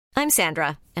I'm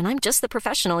Sandra, and I'm just the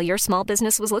professional your small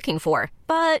business was looking for.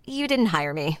 But you didn't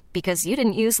hire me because you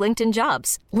didn't use LinkedIn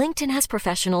Jobs. LinkedIn has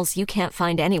professionals you can't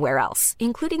find anywhere else,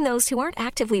 including those who aren't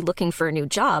actively looking for a new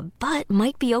job, but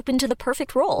might be open to the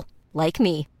perfect role, like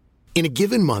me. In a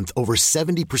given month, over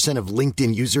 70% of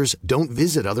LinkedIn users don't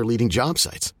visit other leading job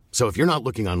sites. So if you're not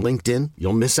looking on LinkedIn,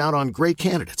 you'll miss out on great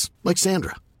candidates like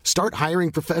Sandra. Start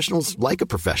hiring professionals like a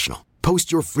professional.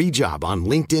 Post your free job on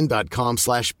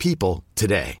linkedin.com/people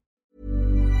today.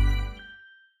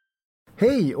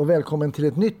 Hej och välkommen till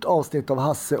ett nytt avsnitt av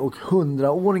Hasse och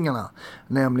 100-åringarna.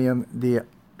 Nämligen det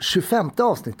 25:e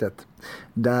avsnittet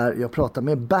där jag pratar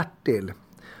med Bertil.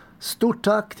 Stort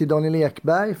tack till Daniel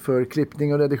Ekberg för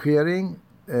klippning och redigering.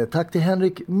 Tack till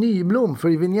Henrik Nyblom för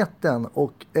vignetten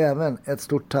och även ett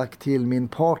stort tack till min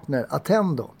partner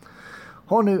Attendo.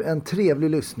 Ha nu en trevlig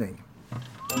lyssning.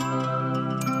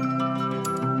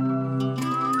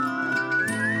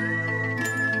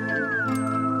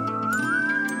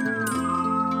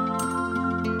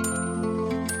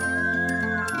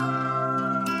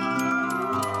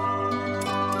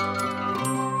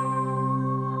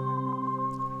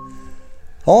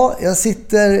 Ja, jag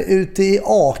sitter ute i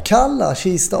Akalla,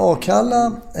 Kista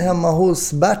Akalla, hemma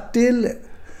hos Bertil.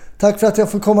 Tack för att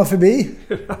jag får komma förbi.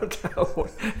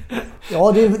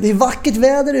 Ja, det är vackert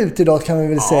väder ute idag kan vi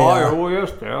väl säga. Ja, jo,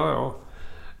 just det. Ja.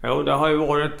 Jo, det har ju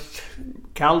varit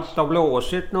kallt och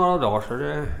blåsigt några dagar. Så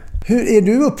det... Hur är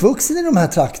du uppvuxen i de här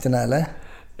trakterna eller?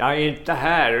 Jag är inte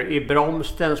här, i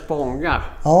Bromsten, Spånga.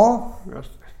 Ja,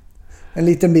 just det. En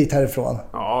liten bit härifrån.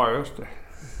 Ja, just det.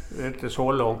 Det är inte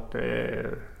så långt.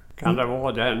 Kan det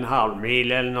vara det, en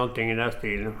halvmil eller någonting i den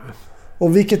stilen.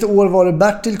 Och vilket år var det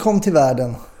Bertil kom till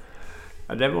världen?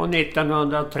 Ja, det var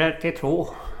 1932.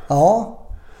 Ja,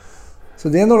 så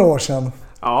det är några år sedan.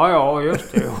 Ja,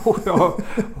 just det. Jag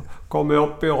kom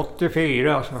upp i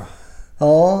 84. Alltså.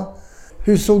 Ja,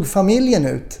 hur såg familjen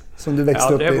ut som du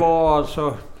växte upp i? Ja, det var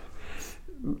alltså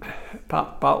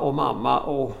pappa och mamma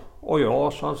och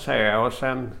jag så att säga. Och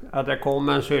sen det kom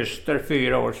en syster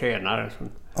 4 år senare.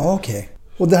 Okej.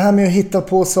 Och det här med att hitta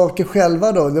på saker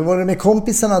själva då? Det var det med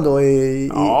kompisarna då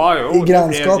i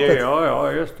grannskapet?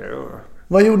 Ja, just det. Jo.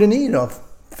 Vad gjorde ni då?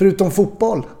 Förutom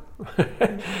fotboll?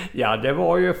 Ja, det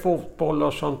var ju fotboll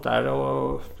och sånt där.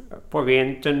 Och på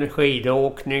vintern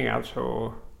skidåkning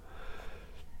alltså.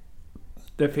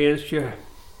 Det finns ju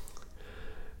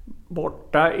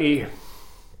borta i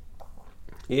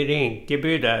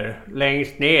Rinkeby där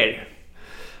längst ner.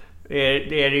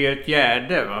 Det är ju ett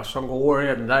gärde som går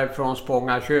ända ifrån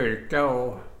Spånga kyrka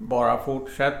och bara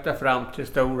fortsätter fram till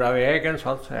Stora vägen så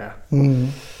att säga. Mm.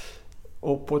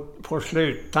 Och på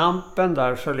sluttampen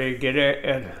där så ligger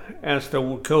det en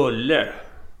stor kulle.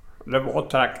 Det var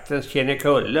traktens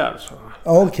Kinnekulle alltså.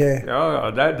 Okej.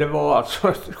 Ja, det var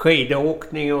alltså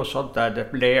skidåkning och sånt där.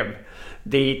 Det blev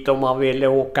dit om man ville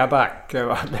åka backe.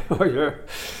 Va? Det var ju...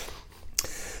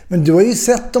 Men du har ju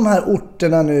sett de här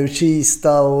orterna nu,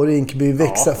 Kista och Rinkeby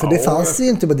växa, för det fanns ju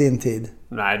inte på din tid.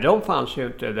 Nej, de fanns ju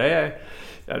inte.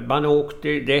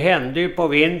 Det hände ju på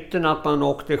vintern att man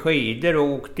åkte skidor och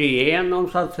åkte igenom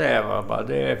så att säga.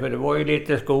 För det var ju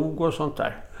lite skog och sånt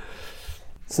där.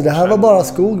 Så det här var bara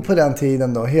skog på den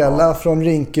tiden då? Hela från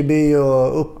Rinkeby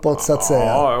och uppåt så att säga?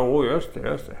 Ja, just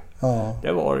det. Ja.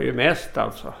 Det var ju mest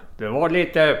alltså. Det var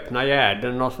lite öppna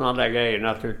gärden och sådana där grejer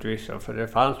naturligtvis. För det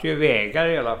fanns ju vägar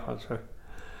i alla fall. Så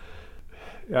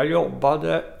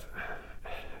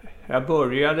jag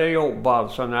började jobba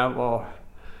alltså när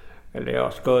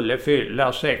jag skulle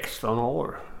fylla 16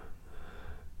 år.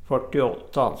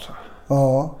 48 alltså.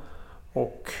 Ja.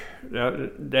 Och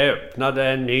det öppnade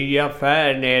en ny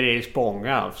affär nere i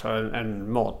Spånga, alltså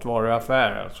en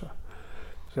matvaruaffär alltså.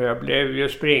 Så jag blev ju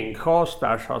springchas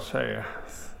där så att säga.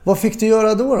 Vad fick du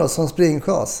göra då som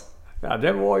springchas? Ja,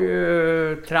 det var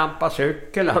ju trampa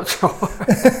cykel alltså.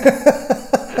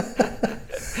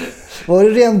 Var det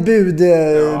ren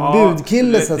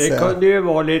budkille så att säga? Det kunde ju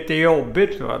vara lite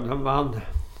jobbigt va?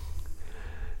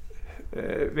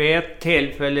 Vid ett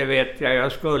tillfälle vet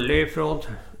jag skulle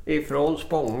ifrån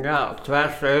Spånga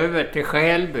tvärs över till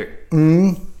Skälby.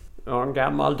 Mm. Det var en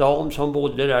gammal dam som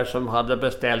bodde där som hade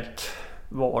beställt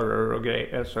varor och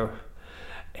grejer. Så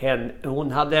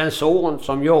hon hade en son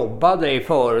som jobbade i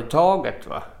företaget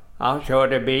va. Han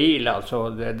körde bil alltså.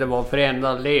 Det var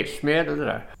Förenade Livsmedel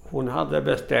där. Hon hade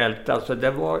beställt, alltså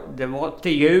det var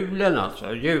till julen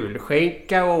alltså.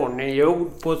 Julskinka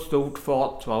ordninggjord på ett stort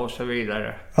fat va, och så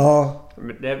vidare. Ja.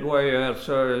 Det var ju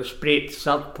alltså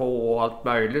spritsat på och allt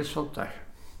möjligt sånt där.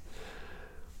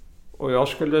 Och jag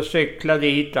skulle cykla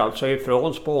dit alltså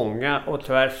ifrån Spånga och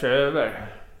tvärs över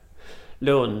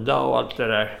Lunda och allt det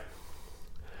där.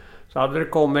 Så hade det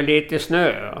kommit lite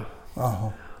snö.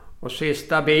 Aha. Och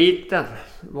sista biten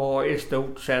var i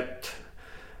stort sett,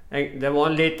 det var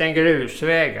en liten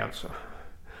grusväg alltså.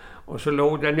 Och så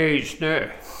låg det nysnö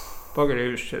på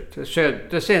gruset. Det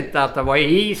syntes inte att det var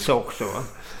is också.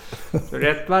 Så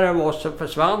rätt vad det var så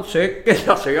försvann cykeln.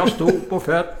 Alltså jag stod på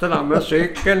fötterna men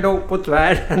cykeln låg på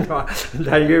tvären.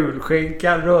 Där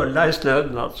julskinkan rullade i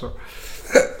snön alltså.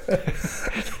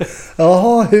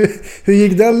 Jaha, hur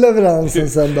gick den leveransen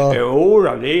sen då? Jo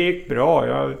då, det gick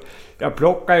bra. Jag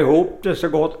plockade ihop det så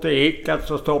gott det gick.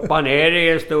 Alltså stoppa ner det i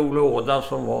en stor låda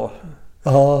som var...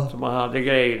 Ja. Som man hade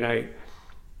grejerna i.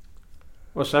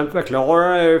 Och sen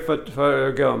förklarade jag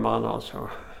för gumman alltså.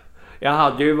 Jag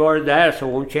hade ju varit där så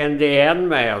hon kände igen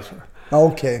mig alltså. Ja,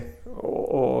 okej.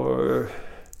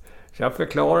 Så jag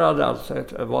förklarade alltså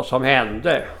vad som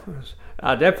hände.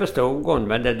 Ja, det förstod hon,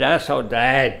 men det där sa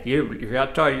det jul.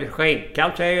 Jag tar ju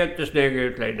skinkan, ser ju inte snygg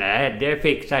ut. Nej, det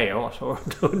fixar jag. Så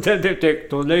det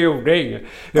tyckte hon, det gjorde inget.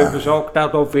 Huvudsaken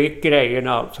att hon fick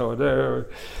grejerna alltså.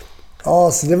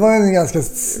 Ja, så det var en ganska...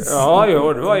 Ja,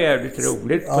 det var jävligt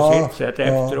roligt på sitt sätt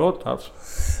efteråt alltså.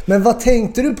 Men vad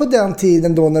tänkte du på den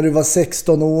tiden då när du var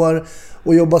 16 år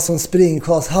och jobbade som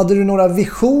springkast? Hade du några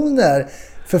visioner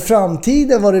för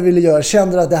framtiden vad du ville göra?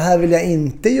 Kände du att det här vill jag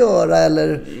inte göra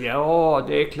eller? Ja,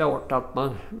 det är klart att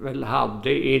man väl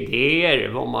hade idéer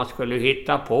vad man skulle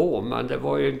hitta på. Men det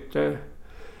var ju inte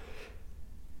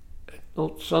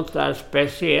något sånt där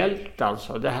speciellt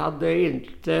alltså. Det hade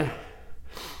inte...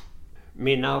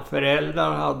 Mina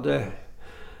föräldrar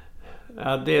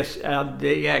hade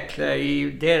jäkla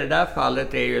i det där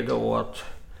fallet är ju då att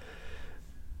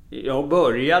jag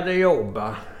började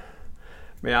jobba.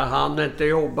 Men jag hann inte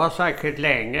jobba särskilt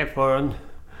länge förrän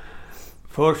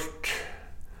först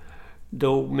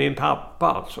dog min pappa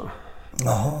alltså.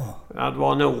 Jaha. Det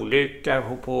var en olycka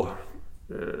på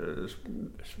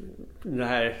den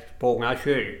här Spånga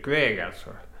kyrkväg alltså.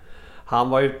 Han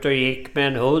var ute och gick med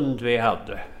en hund vi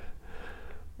hade.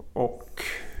 Och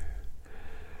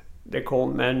det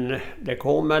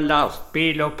kom en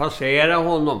lastbil och passerade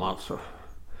honom alltså.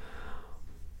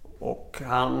 Och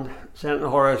sen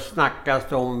har det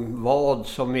snackats om vad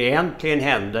som egentligen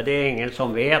hände. Det är ingen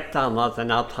som vet annat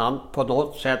än att han på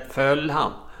något sätt föll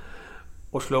han.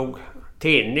 Och slog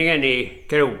tinningen i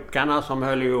krokarna som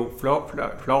höll ihop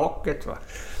flaket va.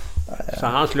 Så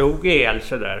han slog ihjäl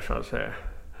sig där så att säga.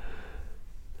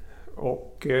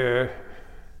 Och...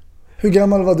 Hur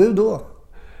gammal var du då?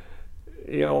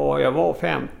 Ja, jag var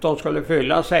 15, skulle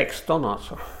fylla 16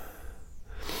 alltså.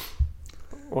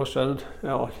 Och sen,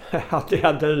 jag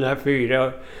hade den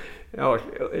här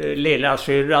lilla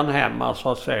syrran hemma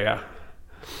så att säga.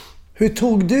 Hur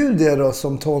tog du det då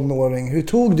som tonåring? Hur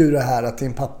tog du det här att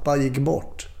din pappa gick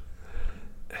bort?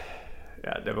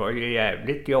 Ja, det var ju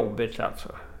jävligt jobbigt alltså.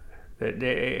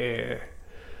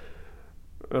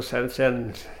 Och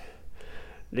sen...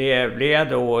 Det jävliga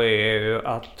då är ju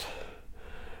att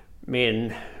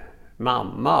min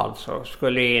mamma alltså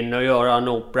skulle in och göra en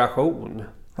operation.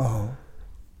 Uh-huh.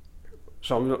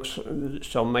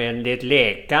 Som enligt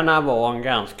läkarna var en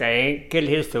ganska enkel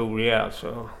historia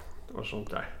alltså, och sånt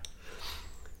där.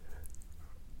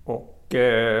 Och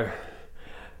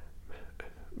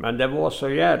men det var så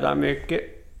jävla mycket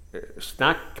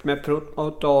snack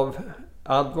av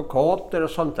advokater och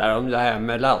sånt där om det här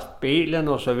med lastbilen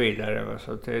och så vidare.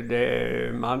 Så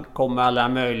man kom med alla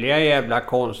möjliga jävla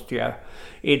konstiga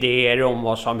idéer om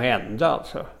vad som hände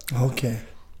alltså. Okej.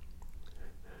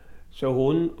 Så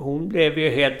hon blev ju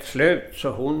helt slut så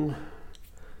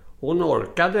hon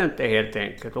orkade inte helt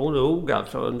enkelt. Hon dog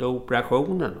alltså under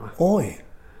operationen. Va? Oj.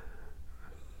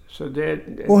 Så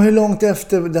och hur långt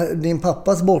efter din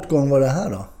pappas bortgång var det här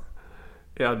då?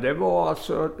 Ja, det var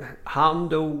alltså... Han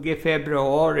dog i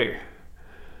februari.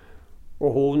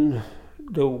 Och hon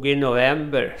dog i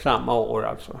november samma år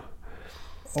alltså.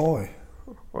 Oj.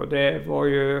 Och det var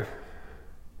ju...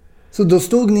 Så då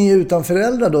stod ni utan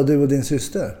föräldrar då, du och din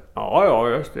syster? Ja,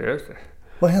 just det.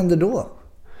 Vad hände då?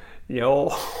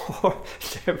 Ja,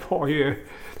 det var ju...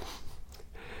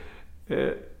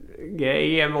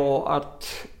 Grejen var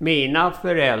att mina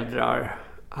föräldrar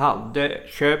hade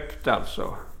köpt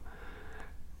alltså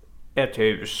ett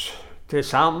hus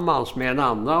tillsammans med en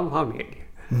annan familj.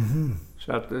 Mm.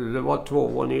 Så att det var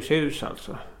 2-våningshus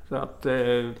alltså. Så att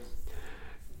den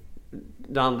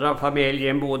andra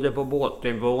familjen bodde på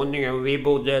bottenvåningen och vi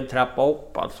bodde en trappa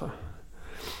upp alltså.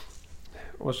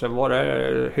 Och sen var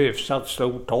det hyfsat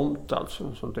stor tomt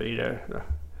alltså. Sånt där.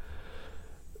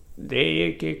 Det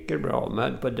gick inte bra,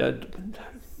 men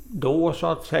då så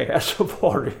att säga så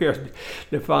var det ju,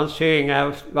 det fanns ju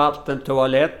inga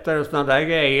vattentoaletter och sådana där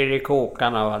grejer i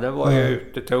kåkarna, va? Det var ju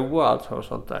utetoa alltså och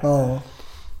sånt där. Ja.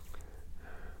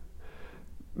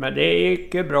 Men det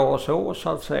gick ju bra så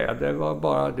att säga.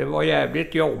 Det var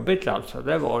jävligt jobbigt alltså.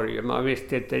 Det var det ju. Man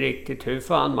visste inte riktigt hur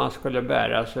fan man skulle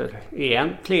bära sig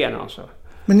egentligen alltså.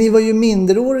 Men ni var ju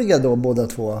minderåriga då båda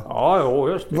två. Ja,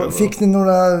 just det. Fick ni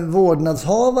några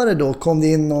vårdnadshavare då? Kom det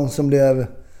in någon som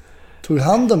tog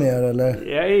hand om er eller?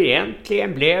 Ja,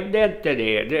 egentligen blev det inte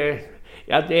det.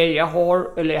 Jag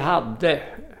hade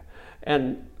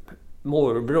en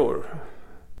morbror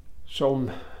som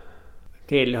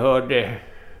tillhörde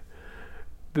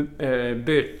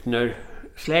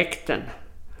Byttner-släkten.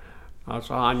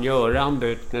 Alltså han Göran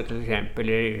Byttner till exempel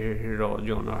i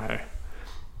radion och här.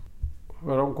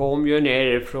 Och de kom ju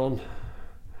nerifrån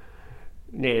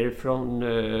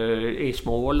i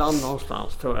Småland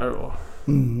någonstans tror jag då.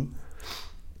 Mm.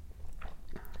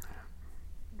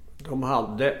 De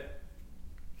hade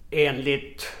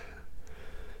enligt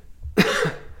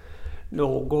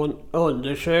någon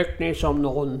undersökning som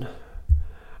någon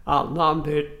annan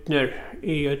Byttner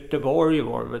i Göteborg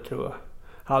var det tror jag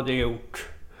hade gjort.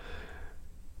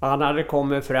 Han hade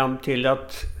kommit fram till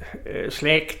att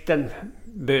släkten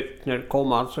Byttner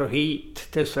kom alltså hit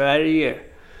till Sverige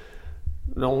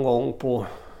någon gång på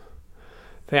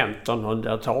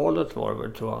 1500-talet var det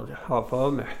väl tror jag har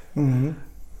för mig. Mm.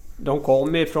 De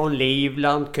kom ifrån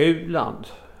Livland, Kuland.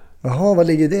 Jaha, vad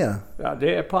ligger det? Ja,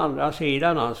 det är på andra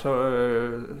sidan alltså.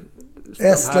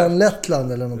 Estland,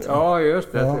 Lettland eller något? Ja,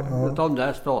 just det. Ja. De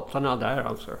där staterna där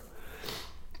alltså.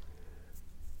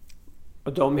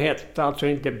 Och de hette alltså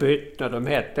inte Byttner, de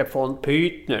hette von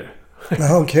Pytner.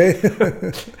 Okej.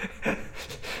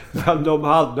 Men de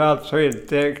hade alltså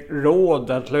inte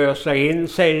råd att lösa in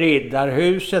sig i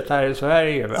Riddarhuset här i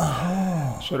Sverige.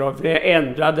 Så de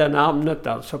ändrade namnet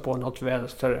alltså på något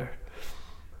vänster.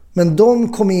 Men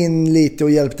de kom in lite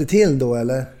och hjälpte till då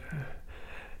eller?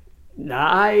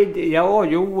 Nej,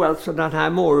 alltså den här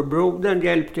morbrodern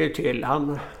hjälpte ju till.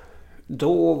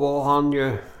 Då var han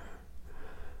ju...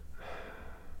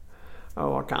 Ja,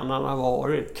 vad kan han ha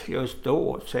varit just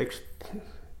då?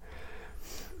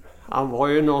 Han var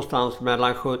ju någonstans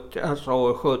mellan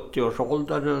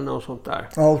 70-årsåldern eller något sånt där.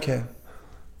 Ja, okej.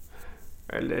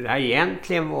 Eller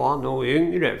egentligen var han nog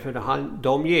yngre för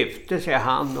de gifte sig,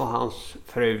 han och hans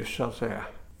fru så att säga.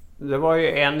 Det var ju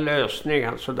en lösning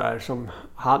alltså där som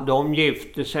de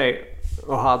gifte sig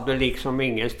och hade liksom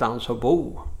ingenstans att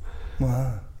bo. Wow.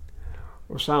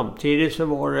 Och samtidigt så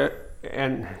var det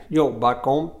en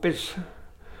jobbarkompis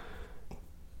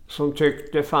som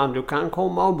tyckte fan du kan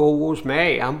komma och bo hos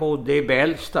mig. Han bodde i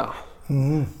Bällsta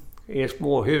i ett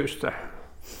småhus där,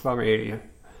 familjen.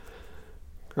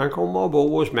 Han komma och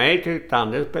bo hos mig tyckte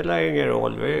han, det spelar ingen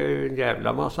roll. Det är en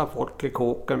jävla massa folk i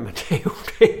kåken men det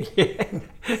gjorde inget.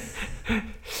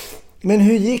 Men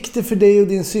hur gick det för dig och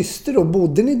din syster då?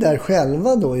 Bodde ni där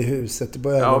själva då i huset?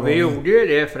 Ja, vi gjorde ju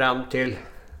det fram till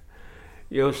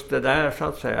just det där så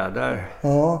att säga. Där.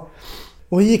 Ja.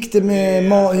 Och hur gick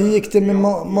det med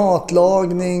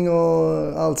matlagning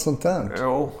och allt sånt där?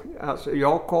 Jo, alltså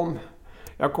jag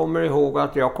kommer ihåg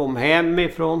att jag kom hem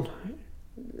ifrån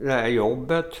det här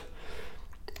jobbet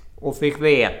och fick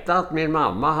veta att min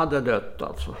mamma hade dött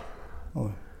alltså.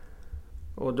 Oj.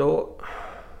 Och då...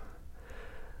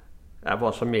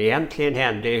 vad som egentligen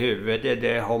hände i huvudet,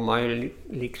 det har man ju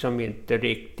liksom inte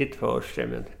riktigt för sig.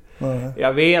 Men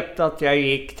jag vet att jag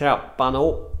gick trappan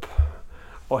upp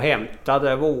och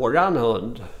hämtade våran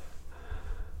hund.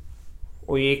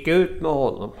 Och gick ut med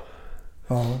honom.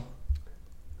 Ja.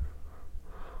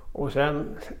 Och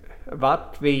sen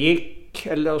vart vi gick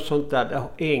eller sånt där,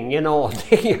 ingen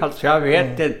aning. Alltså jag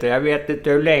vet inte. Jag vet inte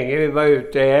hur länge vi var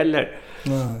ute heller.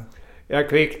 Nej. Jag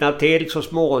kvicknar till så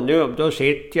småningom.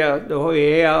 Då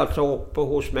är jag alltså uppe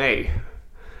hos mig.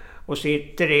 Och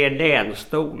sitter i en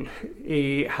länstol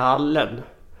i hallen.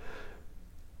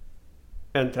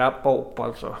 En trappa upp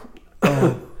alltså.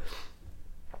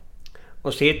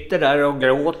 Och sitter där och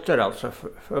gråter alltså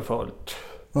för fullt.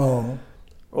 Ja.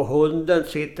 Och hunden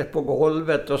sitter på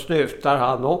golvet och snyftar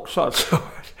han också alltså.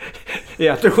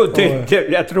 Jag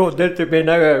trodde inte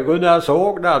mina ögon när jag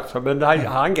såg det alltså. Men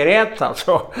han grät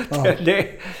alltså. Ja.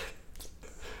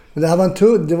 Men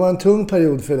det var en tung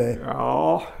period för dig.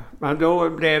 Ja, men då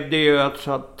blev det ju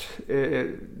alltså att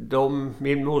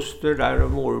min moster där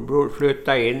och morbror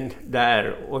flyttade in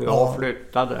där. Och jag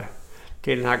flyttade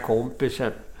till den här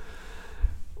kompisen.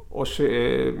 Och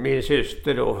min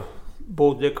syster då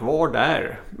bodde kvar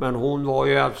där. Men hon var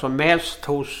ju alltså mest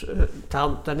hos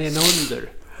tanten inunder.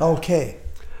 Okej.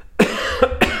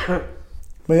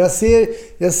 Men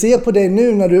jag ser på dig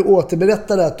nu när du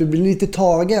återberättar att du blir lite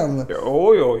tagen.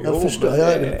 Jo. Jag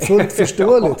förstår, fullt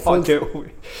förståeligt. Ja,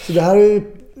 Så det här är ju...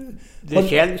 Det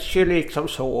känns ju liksom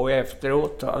så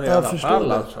efteråt i alla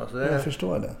fall. Alltså. Jag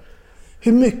förstår det.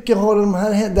 Hur mycket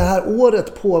har det här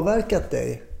året påverkat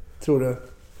dig, tror du?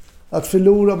 Att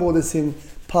förlora både sin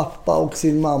pappa och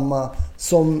sin mamma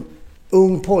som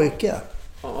ung pojke?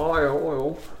 Ja,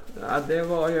 jo. Ja, det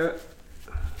var ju...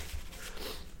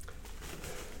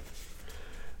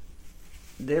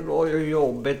 Det var ju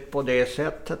jobbigt på det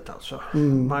sättet alltså.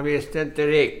 Man visste inte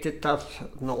riktigt att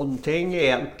någonting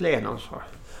egentligen alltså.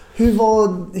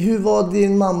 Hur var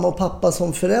din mamma och pappa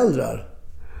som föräldrar?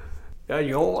 Ja,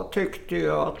 jag tyckte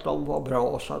ju att de var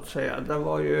bra så att säga.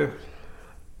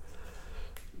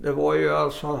 Det var ju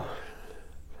alltså...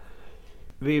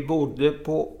 Vi bodde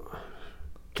på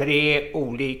 3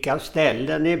 olika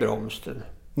ställen i Bromsten.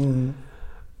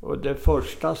 Och det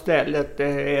första stället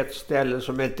är ett ställe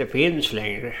som inte finns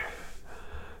längre.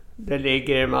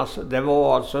 Det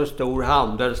var alltså en stor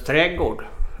handelsträdgård.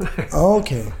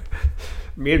 Okej.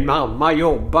 Min mamma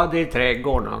jobbade i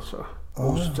trädgården alltså.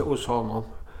 Hos honom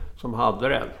som hade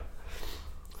den.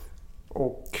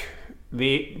 Och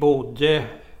vi bodde...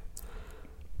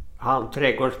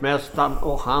 trädgårdsmästaren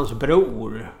och hans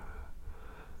bror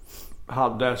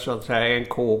hade så att säga en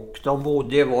kåk. De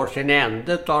bodde i varsin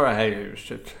ände av det här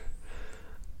huset.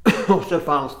 Och så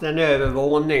fanns det en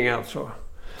övervåning alltså.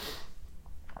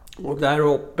 Och där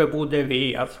uppe bodde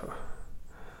vi alltså.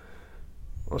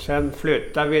 Och sen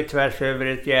flyttade vi tvärs över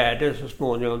ett gärde så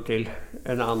småningom till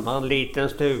en annan liten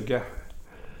stuga.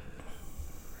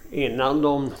 Innan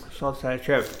de så att säga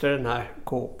köpte den här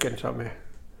kåken som är...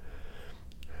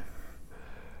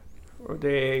 Och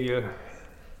det är ju...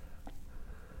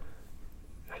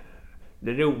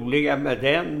 Det roliga med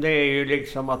den, det är ju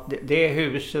liksom att det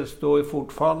huset står ju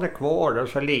fortfarande kvar och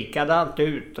så likadant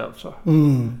ut alltså.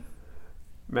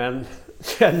 Men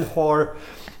sen har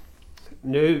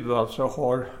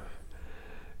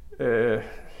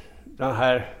den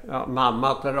här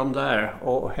mamma till de där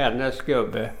och hennes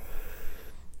gubbe,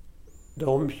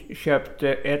 de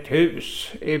köpte ett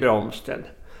hus i Bromsten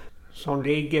som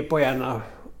ligger på en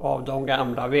av de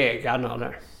gamla vägarna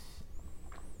där.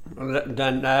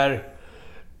 Den där,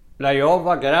 när jag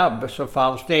var grabb så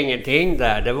fanns det ingenting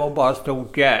där. Det var bara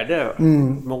stort gärde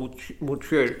mot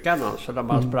kyrkan alltså, där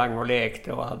man sprang och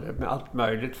lekte och hade allt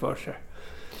möjligt för sig.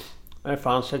 Det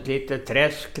fanns ett litet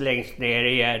träsk längst ner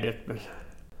i gärdet.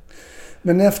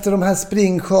 Men efter de här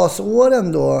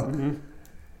springchasåren då,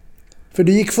 för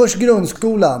du gick först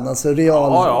grundskolan, alltså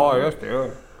real... Ja, just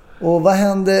det. Och vad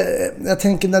hände, jag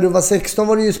tänker när du var 16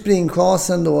 var du ju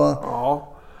springchasen då.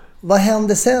 Ja. Vad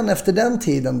hände sen efter den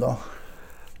tiden då?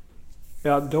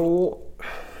 Ja, då...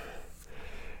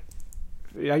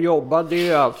 Jag jobbade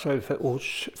ju alltså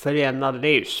hos Förenade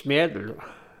Livsmedel.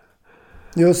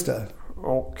 Just det.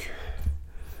 Och...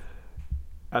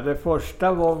 Ja, det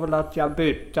första var väl att jag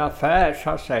bytte affär så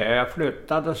att säga. Jag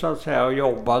flyttade så att säga och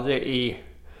jobbade i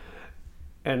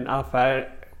en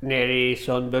affär nere i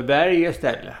Sundbyberg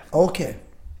istället. Okej.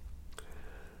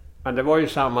 Men det var ju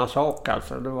samma sak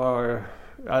alltså. Det var...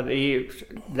 Ja,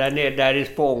 där i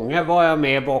Spånga var jag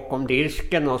med bakom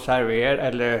disken och serverade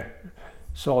eller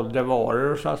sålde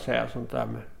varor så att säga. Sånt där.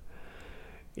 Men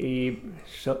i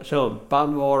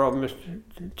Sumpan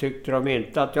tyckte de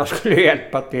inte att jag skulle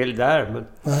hjälpa till där.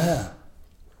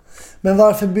 Men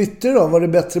varför bytte du då? Var det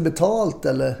bättre betalt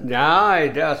eller? Nej,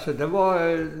 det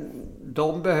var...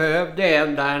 De behövde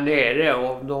en där nere och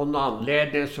av någon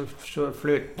anledning så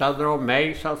flyttade de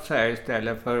mig så att säga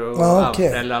istället för att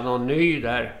anställa någon ny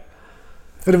där.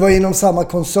 För det var inom samma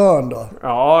koncern då?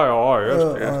 Ja, just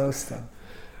det. Ja, just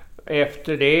det.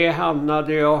 Efter det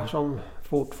hamnade jag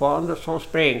fortfarande som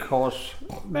springchas,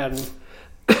 men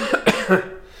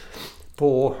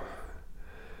på...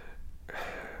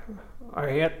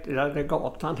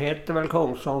 Gatan heter väl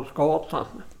Kungsholmsgatan.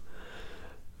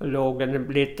 Det låg en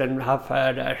liten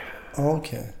affär där.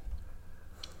 Okej.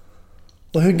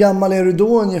 Och hur gammal är du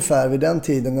då ungefär vid den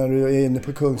tiden när du är inne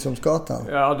på Kungsholmsgatan?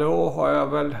 Ja, då har jag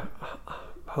väl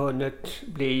hunnit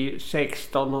bli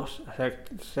 16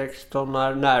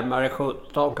 närmare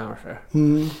 17 kanske.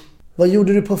 Vad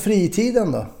gjorde du på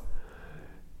fritiden då?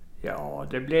 Ja,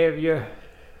 det blev ju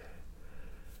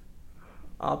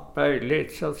allt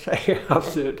möjligt så att säga.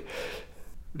 Alltså,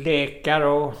 lekar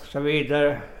och så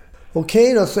vidare.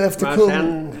 Okej då, så efter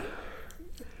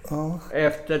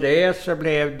efter det så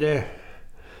blev det...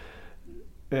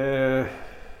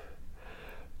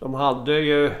 de hade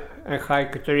ju en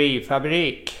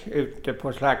charkuterifabrik ute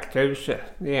på Slakthuset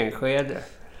i Enskede.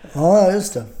 Ja,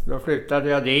 just det. Då flyttade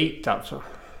jag dit alltså.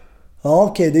 Ja,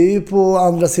 okej. Det är ju på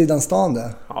andra sidan stan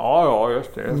det. Ja,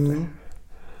 just det. Just det.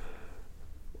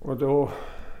 Och då...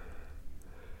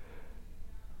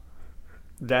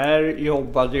 Där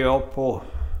jobbade jag på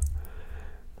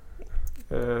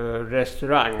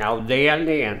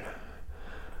restaurangavdelningen.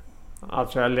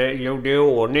 Alltså jag gjorde i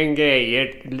ordning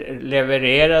grejer,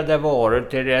 levererade varor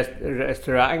till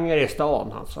restauranger i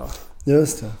stan alltså.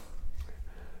 Just det.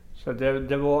 Så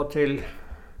det var till...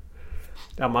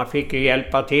 Ja, man fick ju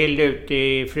hjälpa till ute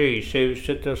i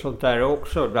fryshuset och sånt där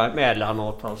också, där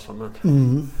mellanåt alltså. Men...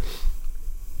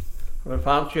 Det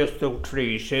fanns ju ett stort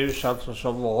fryshus alltså,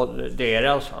 som var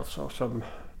deras alltså, som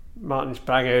man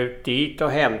sprang ut dit och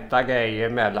hämtade grejer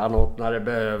mellanåt när det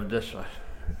behövdes.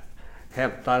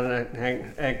 Hämta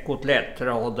en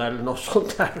kotlettrad eller något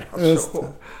sånt där alltså.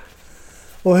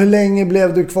 Och hur länge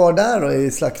blev du kvar där då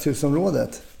i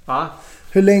slakthusområdet? Va?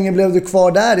 Hur länge blev du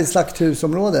kvar där i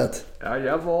slakthusområdet? Ja,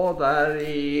 jag var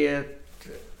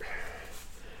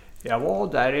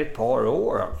där i ett par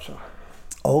år alltså.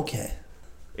 Okej.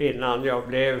 Innan jag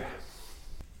blev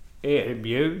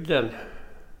erbjuden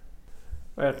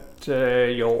ett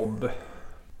jobb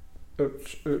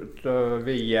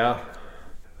via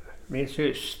min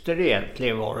syster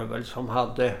egentligen var det väl, som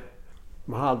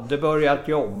hade börjat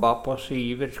jobba på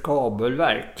Siverts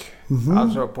kabelverk.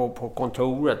 Alltså på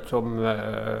kontoret som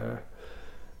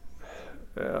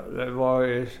det var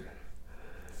ju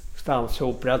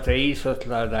stansoperatrice och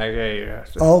sådär där grejer.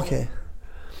 Alltså. Okej.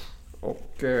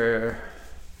 Och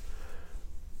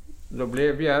då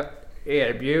blev jag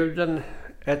erbjuden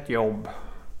ett jobb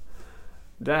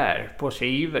där på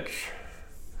Siverts.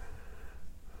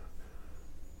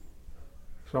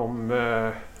 Som...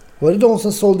 Var det de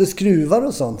som sålde skruvar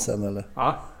och sånt sen eller?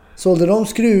 Ja. Sålde de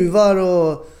skruvar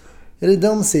och... Är det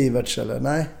de Siverts eller?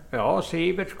 Nej. Ja,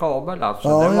 Siverts kabel alltså.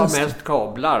 Ja, det var just mest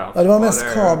kablar alltså. Ja, det var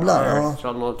mest kablar, ja.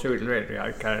 Som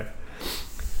naturligtvis.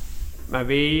 Men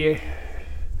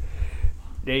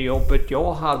det jobbet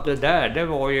jag hade där, det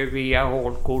var ju via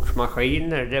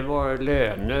hålkortsmaskiner. Det var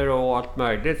löner och allt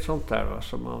möjligt sånt där va,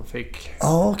 som man fick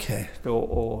stå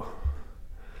och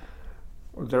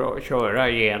köra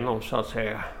igenom så att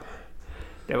säga.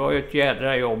 Det var ju ett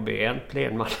jädra jobb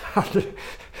egentligen.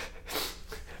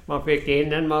 Man fick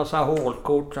in en massa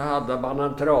hålkort, så hade man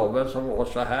en trave som var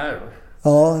så här.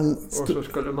 Ja, och så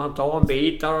skulle man ta en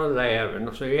bit av den där även.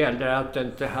 Och så gällde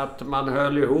det att man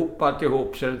höll ihop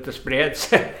alltihop så det inte spred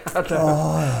sig.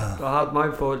 Då hade man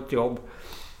ju fullt jobb.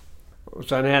 Och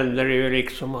sen hände det ju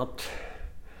liksom att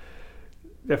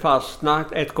det fastnade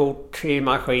ett kort i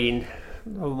maskin.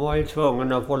 De var ju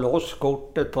tvungna att få loss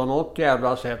kortet på något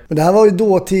jävla sätt. Men det här var ju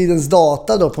dåtidens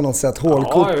data då på något sätt,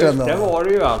 hålkorten. Ja, just, det var det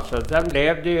ju alltså. Sen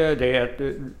blev det ju det.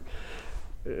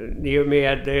 I och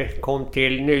med det kom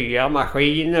till nya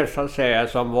maskiner så att säga,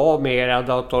 som var mera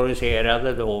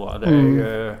datoriserade då.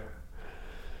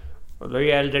 Och då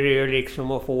gällde det ju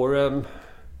liksom att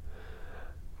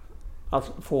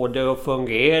få det att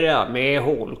fungera med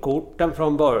hålkorten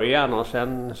från början. Och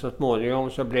sen så småningom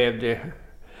så blev det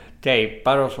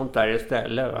tejpar och sånt där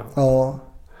istället va? Ja.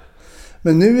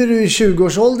 Men nu är du i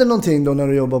 20-årsåldern någonting då när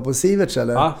du jobbar på Siverts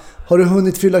eller? Ja. Har du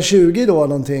hunnit fylla 20 då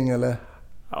någonting eller?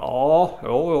 Ja,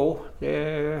 jo.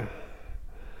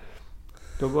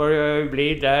 Då börjar jag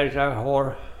bli där jag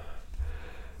har...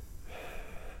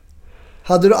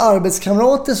 Hade du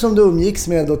arbetskamrater som du umgicks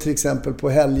med då till exempel på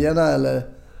helgerna eller?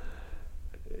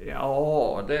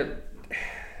 Ja,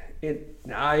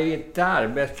 nej, inte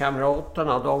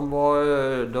arbetskamraterna.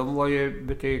 De var ju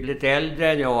betydligt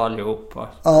äldre än jag allihopa.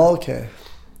 Ja, okej.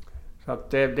 Så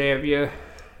att det blev ju...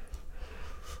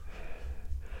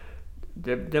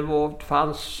 Det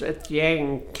fanns ett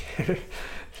gäng...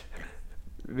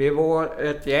 Vi var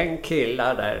ett gäng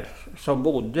killar där som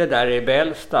bodde där i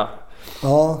Bällsta.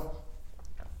 Ja.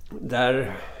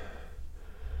 Där...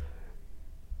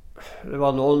 Det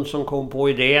var någon som kom på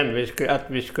idén att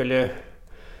vi skulle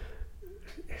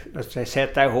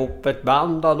sätta ihop ett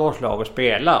band av något slag och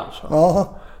spela alltså.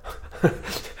 Ja.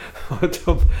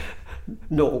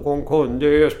 Någon kunde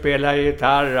ju spela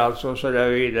gitarr alltså och så där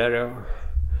vidare.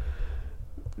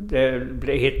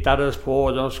 Det hittades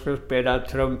på, de skulle spela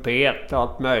trumpet och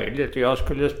allt möjligt. Jag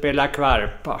skulle spela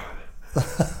kvarpa.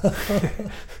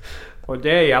 Och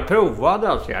det jag provade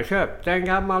alltså. Jag köpte en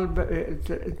gammal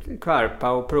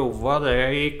kvarpa och provade.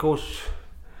 Jag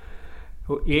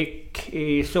gick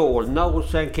i Solna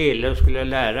hos en kille och skulle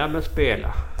lära mig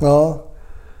spela. Ja.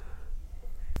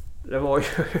 Det var ju...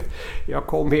 Jag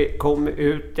kom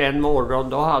ut en morgon,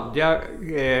 då hade jag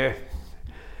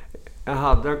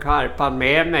hade karpan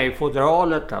med mig i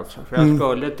fodralet alltså. För jag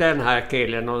skulle till den här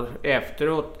killen och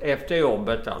efter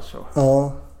jobbet alltså.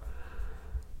 Ja.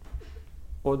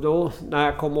 Och då när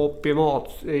jag kom upp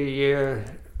i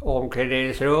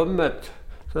omklädningsrummet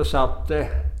så satt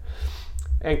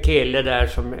en kille där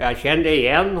som jag kände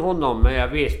igen honom, men jag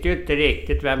visste ju inte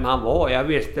riktigt vem han var. Jag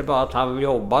visste bara att han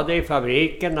jobbade i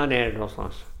fabriken där nere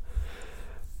någonstans.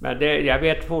 Men jag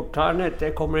vet fortfarande inte,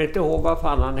 jag kommer inte ihåg vad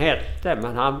fan han hette,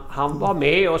 men han var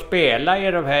med och spelade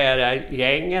i de här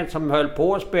gängen som höll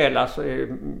på att spela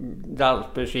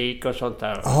dansmusik och sånt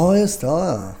där. Ja, just det.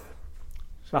 Ja.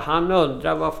 Så han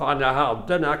undrar vad fan jag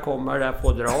hade när jag kommer där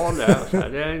på dralet. Så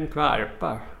det är en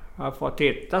kvarpa. Jag får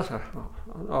titta så.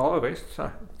 Ja visst, så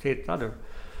titta du.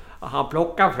 Han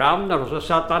plockade fram den och så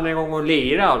satt han igång och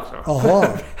lirade alltså. Jaha.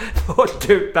 Och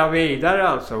tuta vidare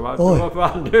alltså. Vad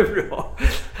fan nu då?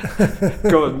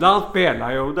 Kunde han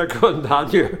spela? Jo, det kunde han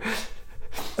ju.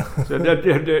 Så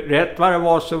rätt vad det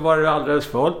var så var det alldeles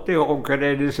fullt i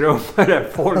omklädningsrummet. Det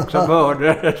folk som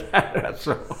hörde det där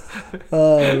alltså.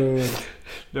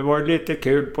 Det var lite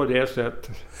kul på det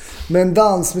sättet. Men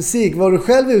dansmusik, var du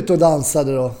själv ute och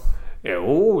dansade då?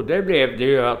 Jo, det blev det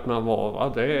ju att man var.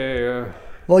 Va?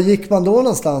 Var gick man då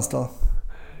någonstans då?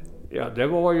 Ja, det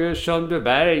var ju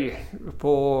Sundbyberg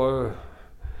på...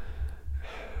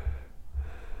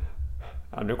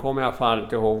 Ja, nu kommer jag fan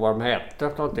inte ihåg vad de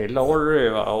hette. Lorry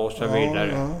och så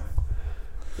vidare. Ja.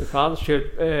 Det fanns ju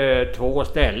 2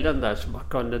 ställen där som man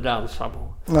kunde dansa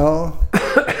på. Ja.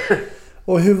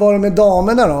 Och hur var det med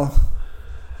damerna då?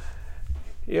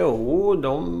 Jo,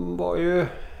 de var ju...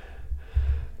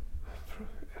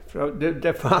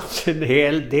 Det fanns en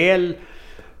hel del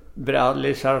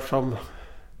brallisar som...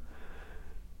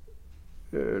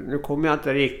 Nu kommer jag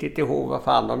inte riktigt ihåg vad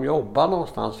fan de jobbade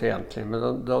någonstans egentligen.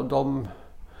 Men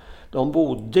de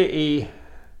bodde i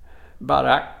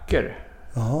baracker.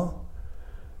 Jaha.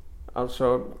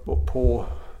 Alltså på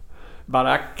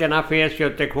barackerna finns ju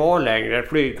inte kvar längre.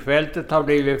 Flygfältet har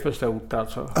blivit för stort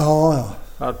alltså. Ja.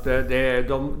 Så att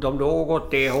de låg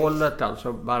åt det hållet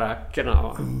alltså, barackerna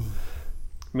va. Mm.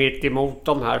 Mitt emot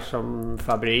de här som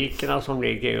fabrikerna som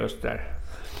ligger just där.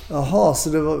 Jaha, så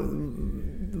det var...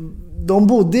 De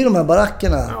bodde i de här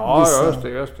barackerna? Ja,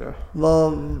 just det.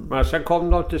 Men sen kom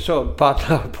de till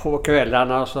Sundparna på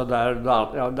kvällarna och så där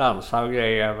dansade och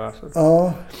grejer. Alltså.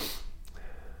 Ja.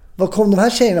 Var kom de här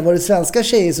tjejerna? Var det svenska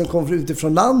tjejer som kom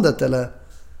utifrån landet eller?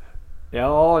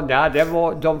 Ja, det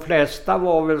var, de flesta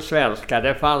var väl svenska.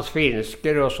 Det fanns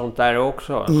finsker och sånt där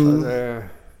också. Mm.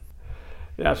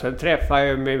 Sen träffade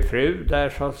jag min fru där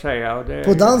så att säga. Och det,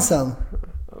 på dansen?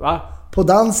 Va? På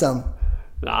dansen?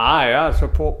 Nej, alltså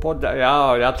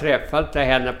jag träffade inte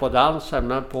henne på dansen,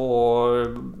 men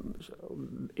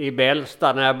i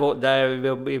Bällsta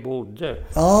där vi bodde.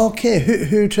 Ja, okej.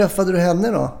 Hur träffade du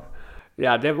henne då?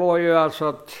 Ja, det var ju alltså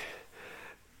att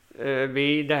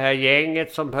vi, det här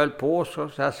gänget som höll på så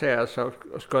att säga, så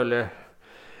skulle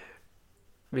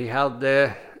vi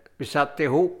satte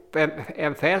ihop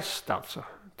en fest alltså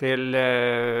till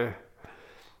en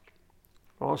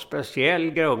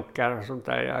speciell grunkar och sånt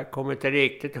där. Jag kommer inte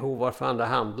riktigt ihåg vad fan det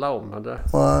handlade om. Men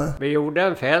vi gjorde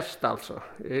en fest alltså.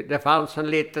 Det fanns en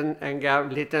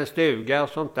liten stuga och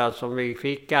sånt där som vi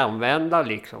fick använda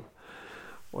liksom.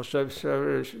 Och så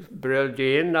bröd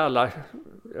ju in alla,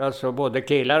 alltså både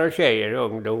killar och tjejer,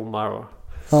 ungdomar och...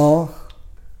 Ja.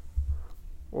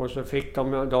 Och så fick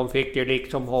de fick ju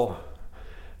liksom ha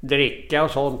dricka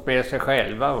och sånt med sig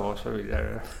själva och så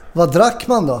vidare. Vad drack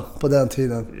man då på den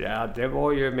tiden? Ja, det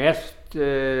var ju mest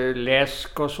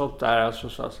läsk och sånt där alltså,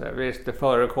 så att säga. Visst, det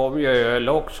förekom ju öl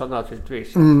också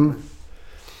naturligtvis. Mm.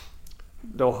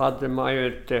 Då hade man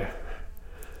ju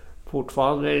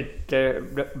fortfarande inte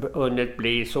hunnit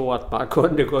bli så att man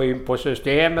kunde gå in på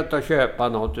systemet och köpa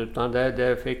något, utan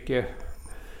det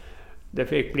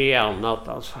fick bli annat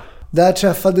alltså. Där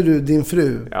träffade du din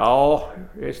fru? Ja,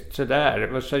 visst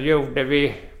sådär. Och så gjorde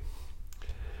vi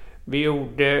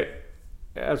gjorde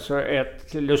alltså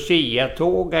ett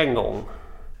Lucia-tåg en gång.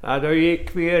 Ja, då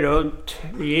gick vi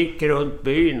runt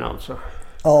byn alltså.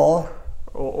 Ja.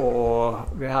 Och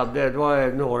vi hade, det var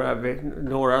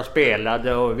några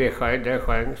spelade och det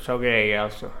sjöng så grejer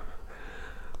alltså.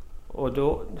 Och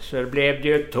då så blev det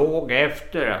ju ett tåg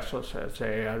efter alltså, så att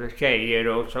säga, tjejer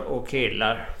och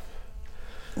killar.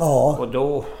 Ja. Och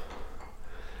då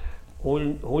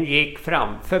hon gick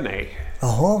framför mig.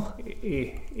 Jaha.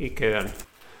 I kön.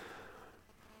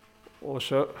 Och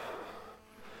så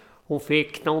hon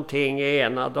fick någonting i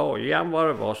ena dojan vad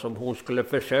det var som hon skulle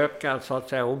försöka, så att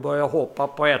säga. Hon började hoppa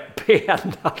på ett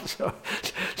ben alltså.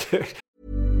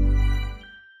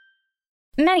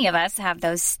 Many of us have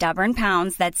those stubborn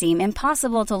pounds that seem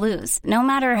impossible to lose, no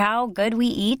matter how good we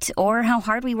eat or how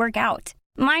hard we work out.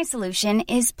 My solution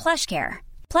is PlushCare.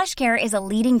 PlushCare is a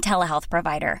leading telehealth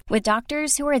provider with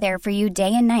doctors who are there for you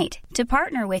day and night to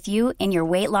partner with you in your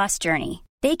weight loss journey.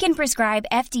 They can prescribe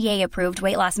FDA-approved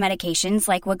weight loss medications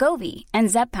like Wegovy and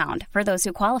Zepbound for those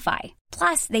who qualify.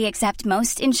 Plus, they accept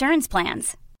most insurance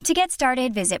plans. To get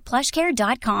started, visit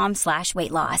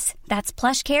plushcare.com/weightloss. That's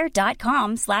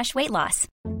plushcare.com/weightloss.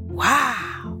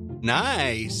 Wow.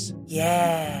 Nice.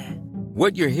 Yeah.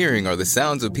 What you're hearing are the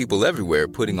sounds of people everywhere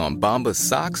putting on Bombas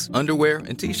socks, underwear,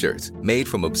 and T-shirts made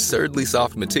from absurdly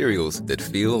soft materials that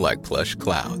feel like plush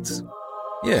clouds.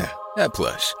 Yeah, that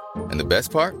plush. And the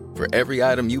best part? For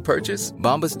every item you purchase,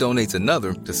 Bombas donates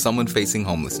another to someone facing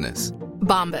homelessness.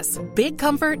 Bombas. Big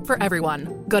comfort for everyone.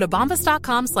 Go to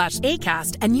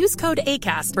bombas.com/ACAST and use code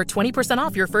ACAST for 20%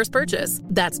 off your first purchase.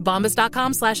 That's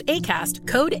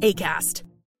bombas.com/ACAST. Code ACAST.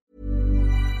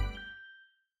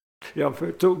 Jag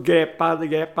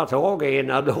greppa tag i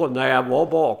henne då när jag var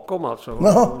bakom alltså.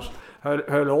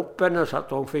 Höll upp henne så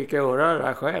att hon fick göra det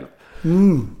där själv.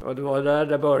 Och det var där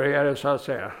det började så att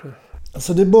säga.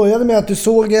 Så det började med att du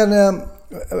såg henne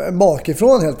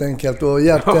bakifrån helt enkelt och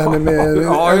hjälpte henne med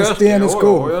en sten i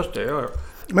skon. Ja, just det. Ja.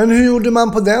 Men hur gjorde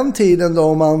man på den tiden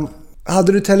då?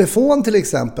 Hade du telefon till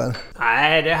exempel?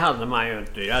 Nej, det hade man ju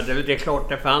inte. Ja, det är klart,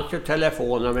 det fanns ju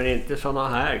telefoner men inte såna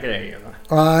här grejer. Va?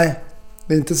 Nej,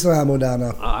 det är inte så här moderna.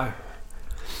 Nej.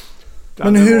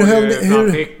 Men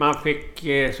Man fick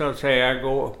så att säga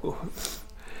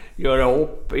göra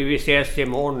upp. Vi ses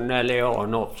imorgon eller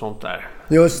något sånt där.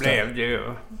 Just det. Blev det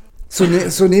ju.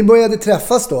 Så ni började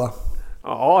träffas då?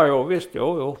 Ja, jo, visst.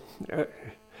 Jo.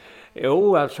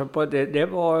 Jo, alltså på det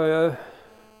var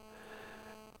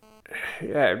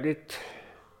jävligt.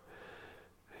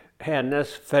 Hennes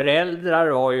föräldrar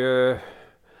var ju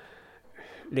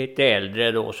lite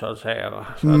äldre då så att säga. Va?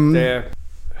 Så att,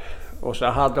 och så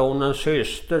hade hon en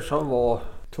syster som var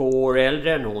 2 år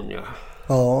äldre än hon.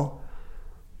 Ja.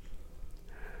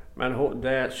 Men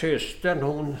systern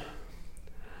hon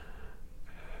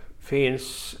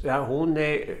finns, hon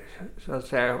är så att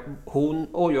säga, hon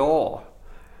och jag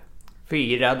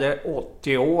firade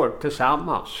 80 år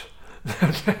tillsammans.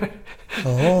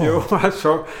 Jo,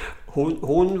 alltså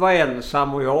hon var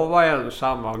ensam och jag var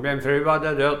ensam. Min fru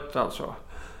hade dött alltså.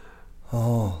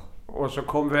 Och så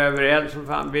kom vi överens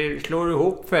om vi slår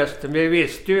ihop festen. Vi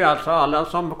visste ju alltså alla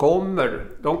som kommer,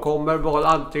 de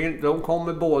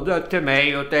kommer både till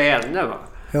mig och till henne va.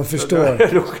 Jag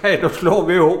förstår. Då slår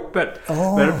vi ihop det.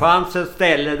 Men det fanns ett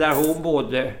ställe där hon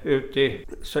bodde ute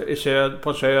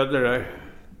på söder där.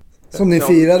 Som ni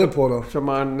firade på då? Som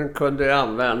man kunde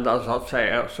använda så att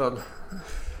säga.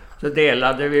 Så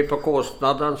delade vi på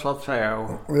kostnaden så att säga.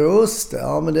 Just det,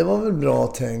 ja men det var väl bra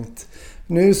tänkt.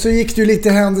 Nu så gick du lite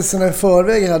händelserna i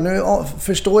förväg här. Nu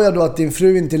förstår jag då att din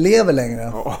fru inte lever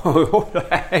längre.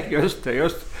 Just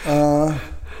det.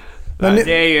 Men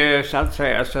det är ju så att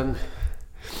säga sen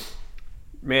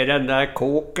med den där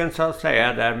kåken så att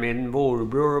säga där min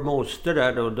morbror och moster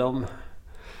där då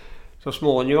så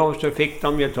småningom så fick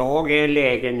de ju tag i en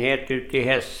lägenhet ute i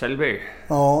Hässelby.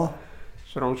 Ja.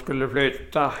 Så de skulle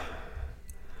flytta.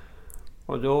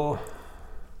 Och då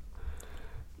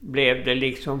blev det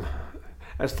liksom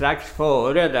strax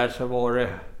före där så var det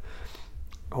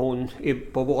hon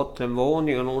på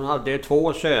bottenvåningen. Hon hade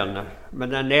 2 söner. Men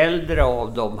den äldre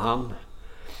av dem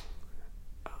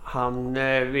han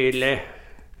ville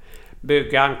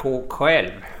bygga en kåk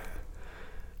själv.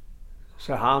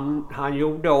 Så han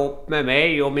gjorde upp med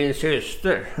mig och min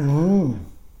syster.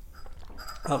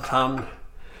 Att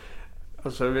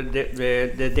alltså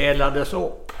det delades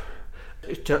upp.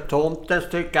 Tomten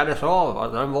styckades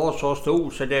av. Den var så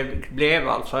stor så det blev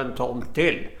alltså en tomt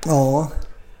till. Ja.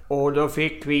 Och då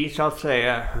fick vi så att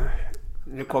säga,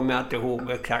 nu kommer jag inte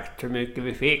ihåg exakt hur mycket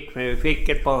vi fick, men vi fick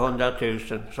ett par 100 000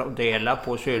 som delade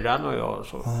på syrran och jag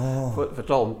så, för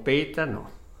tomtbiten.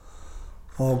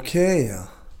 Okej, ja.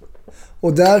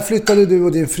 Och där flyttade du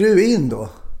och din fru in då?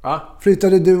 Va?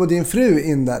 Flyttade du och din fru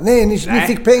in där? Nej, ni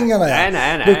fick pengarna.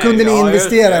 Nej. Då kunde ni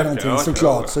investera i någonting,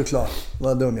 såklart.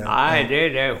 Vad dum jag. Nej, det är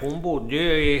det. Hon bodde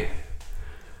ju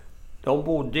de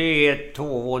bodde i ett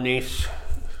 2-vånings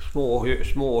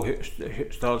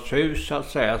småstadshus så att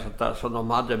säga. Så de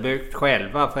hade byggt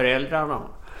själva, föräldrarna.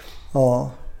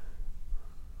 Ja.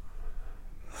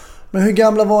 Men hur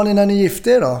gamla var ni när ni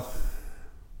gifte er då?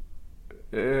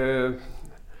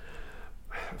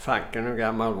 Fanken, hur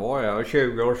gammal var jag?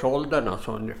 20-årsåldern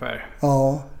alltså ungefär.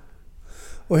 Ja.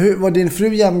 Och var din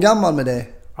fru jämngammal med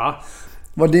dig? Ja.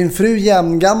 Var din fru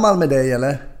jämngammal med dig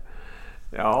eller?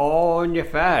 Ja,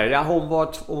 ungefär. Ja, hon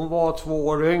var 2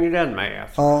 år yngre än mig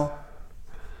alltså. Ja.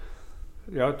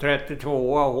 Jag är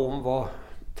 32 och hon var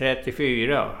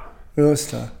 34.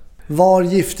 Just det. Var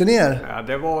gifte ni er? Ja,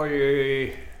 det var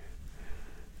ju...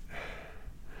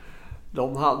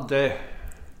 De hade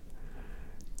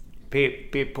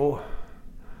Pippi på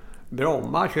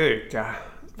Bromma kyrka.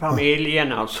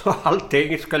 Familjen alltså.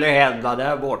 Allting skulle hända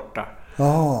där borta.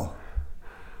 Ja.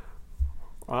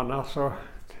 Annars så...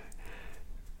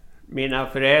 Mina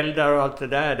föräldrar och allt det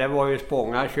där, det var ju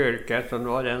Spånga kyrka som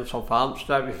var den som fanns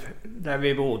där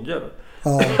vi bodde.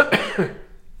 Ja.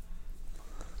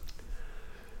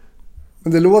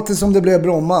 Men det låter som det blev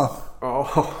Bromma.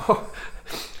 Ja,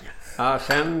 ja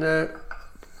sen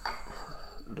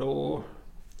då...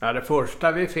 Ja, det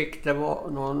första vi fick det var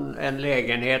en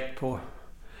lägenhet på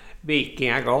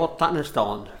Vikingagatan i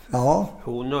stan. Ja.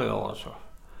 Hon och jag alltså.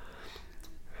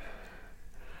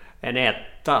 En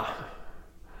etta.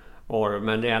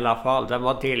 Men i alla fall, den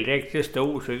var tillräckligt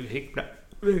stor så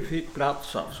vi fick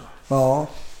plats alltså. Ja.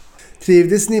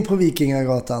 Trivdes ni på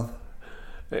Vikingagatan?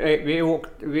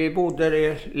 Vi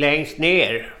bodde längst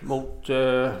ner mot...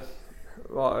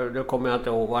 Då kommer jag inte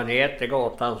ihåg vad den heter,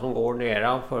 gatan som går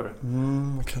nedanför.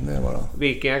 Vad kan det vara?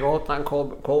 Vikingagatan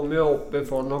kom ju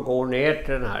uppifrån och går ner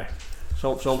till den här.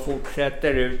 Som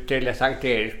fortsätter ut till Sankt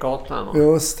Eriksgatan.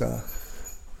 Just det.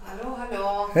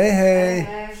 Hallå. Hej.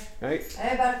 Hej.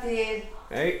 Hej Bertil.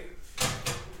 Hej.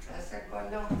 Jag ska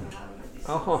kolla om han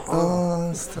Ja,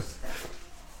 just det.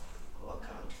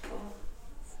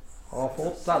 Har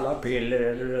fått alla piller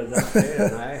eller det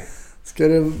där? Nej. Ska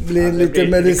det bli lite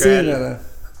medicin eller?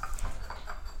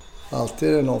 Alltid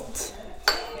är det något.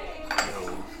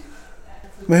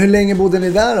 Men hur länge bodde ni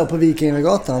där då på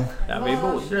Vikingagatan? Ja, vi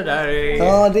bodde där i...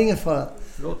 Ja, det är ingen fara.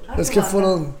 Jag ska få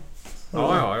någon...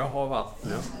 Ja, jag har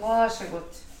vatten. Ja. Varsågod.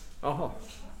 Jaha,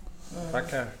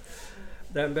 tackar.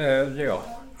 Den behövde jag.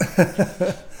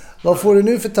 Vad får du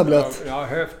nu för tablett? Ja,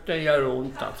 höften gör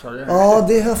ont alltså. Ja,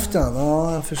 det är höften.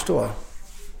 Ja, jag förstår.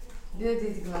 Det är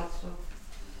ditt glass så.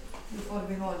 Du får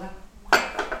vi hålla.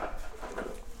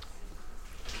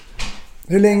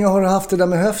 Hur länge har du haft det där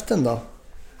med höften då?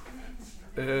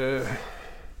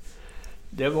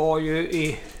 Det var ju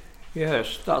i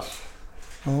höstas.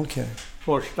 Okej.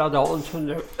 Första dagen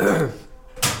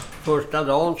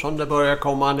som det började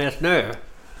komma ner snö.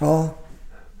 Ja.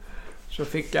 Så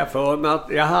fick jag för mig att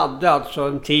jag hade alltså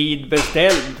en tid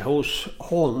beställd hos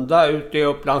Honda ute i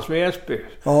Upplands Väsby.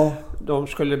 Ja. De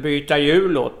skulle byta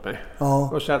hjul åt mig. Ja.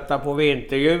 Och sätta på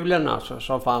vinterhjulen alltså,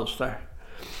 som fanns där.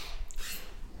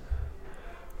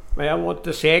 Men jag var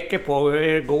inte säker på hur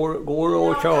det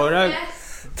går att köra.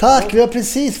 Tack, vi har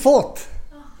precis fått.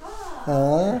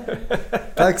 Ja.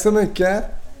 Tack så mycket.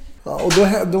 Ja, och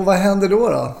då vad händer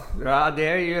då? Ja, det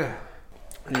är ju...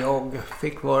 Jag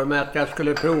fick för mig att jag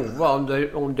skulle prova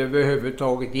om det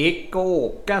överhuvudtaget gick att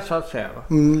åka så att säga.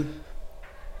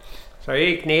 Så jag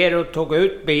gick ner och tog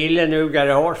ut bilen ur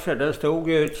garaget. Den stod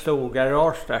ju i ett stort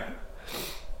garage där.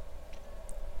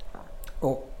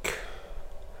 Och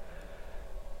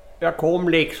jag kom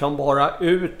liksom bara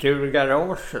ut ur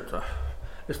garaget.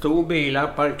 Det stod bilar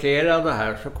parkerade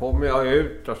här, så kom jag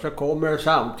ut och så kommer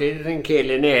samtidigt en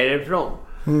kille nerifrån.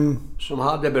 Som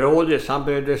hade brådis, han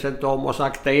brydde sig inte om att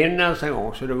sakta in ens en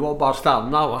gång, så det var bara att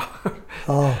stanna va.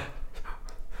 Ja.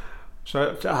 Så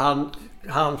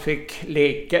han fick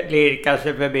lirka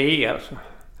sig förbi alltså.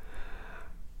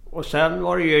 Och sen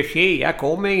var det ju jag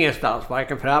kom ingenstans,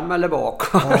 varken fram eller bak.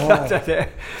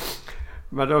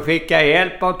 Men då fick jag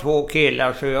hjälp av 2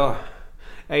 killar så jag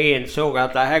insåg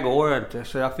att det här går inte.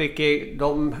 Så jag fick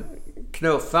de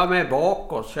knuffa mig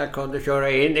bakåt så jag kunde köra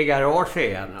in i garage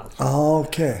igen alltså. Ja,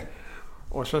 okej.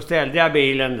 Och så ställde jag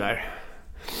bilen där.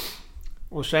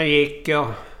 Och sen gick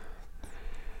jag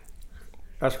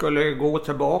skulle gå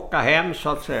tillbaka hem så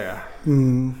att säga.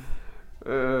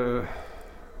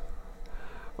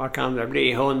 Vad kan det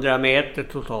bli? 100 meter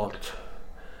totalt.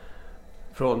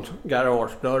 Från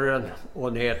garagedörren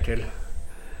och ner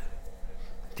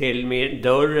till min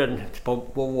dörren på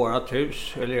vårat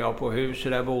hus. Eller jag på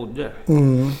huset där jag bodde.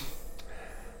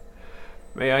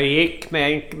 Men jag gick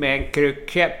med en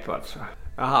kryckkäpp alltså.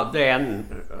 Jag hade en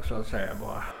så att säga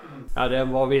bara. Ja,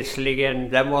 den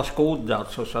var skodd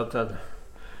alltså så att den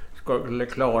skulle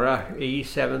klara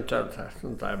is eventuellt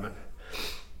sånt där. Men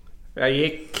jag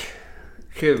gick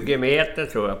 20 meter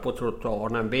tror jag på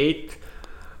trottoaren en bit.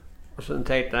 Och sen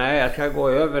tänkte jag, nej jag ska gå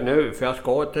över nu för jag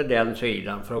ska till den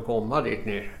sidan för att komma dit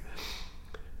ner.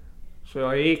 Så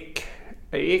jag gick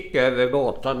över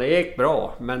gatan, det gick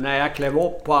bra. Men när jag klev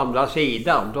upp på andra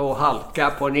sidan då halkade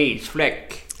jag på en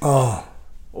isfläck.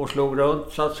 Och slog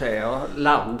runt så att säga och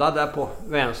landade på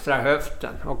vänstra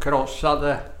höften och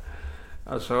krossade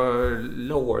alltså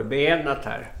lårbenet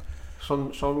här.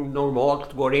 som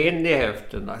normalt går in i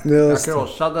höften där. Just jag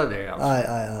krossade det alltså.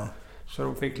 Aj. Så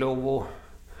de fick lov att...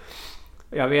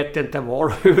 Jag vet inte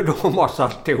hur de har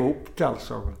satt ihop det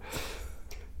alltså.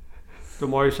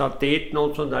 De har ju satt dit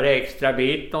någon sån där extra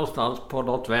bit någonstans på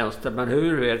något vänster, men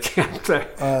hur vet jag inte.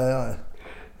 Aj.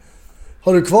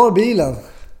 Har du kvar bilen?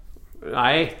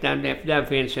 Nej, den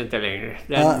finns inte längre.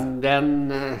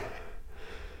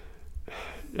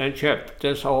 Den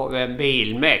köptes av en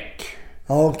bilmäck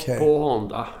på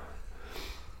Honda.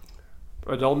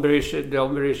 Och de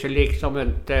bryr sig liksom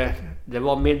inte. Det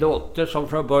var min dotter som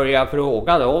från början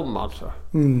frågade om alltså.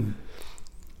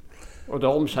 Och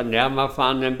de sa, vad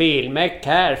fan, en bilmäck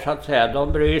här så att säga.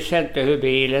 De bryr sig inte hur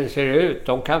bilen ser ut.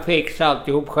 De kan fixa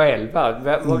alltihop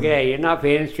själva. Och grejerna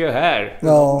finns ju här.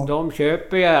 Ja. De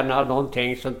köper gärna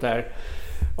någonting sånt där.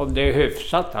 Om det är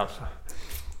hyfsat alltså.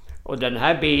 Och den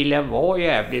här bilen var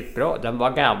jävligt bra. Den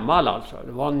var gammal alltså.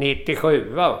 Det var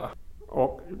 97 va.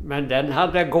 Men den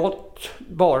hade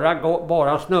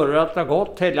bara snurrat och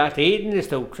gått hela tiden i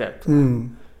stort sett.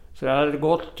 Så det hade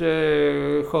gått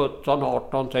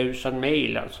 17-18 000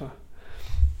 mil alltså.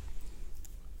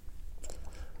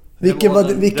 Vilken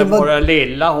var den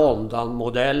lilla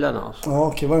Honda-modellen alltså. Ja,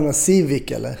 okej. Var det en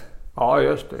Civic eller? Ja,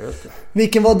 just det.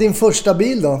 Vilken var din första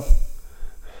bil då?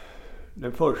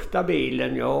 Den första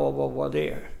bilen, vad var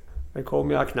det? Det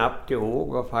kommer jag knappt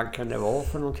ihåg. Vad fan kan det vara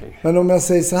för någonting? Men om jag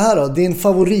säger så här då. Din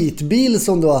favoritbil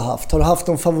som du har haft. Har du haft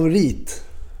någon favorit?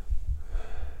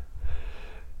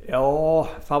 Ja,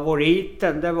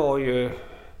 favoriten det var ju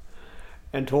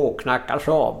en tvåknackad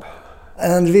Saab.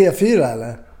 En V4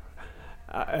 eller?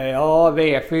 Ja,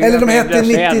 V4. Eller de hette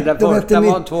 90. Den första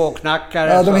var en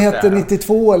tvåknackare. Ja, de hette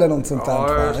 92 eller något sånt där.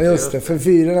 Ja, just det. För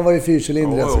fyrorna var ju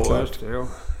fyrcylindriga såklart. Just det, jo.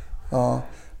 Ja.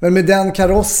 Men med den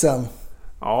karossen.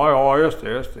 Ja, just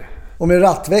det. Och med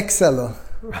rattväxel då?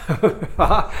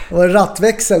 Det var en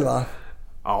rattväxel va?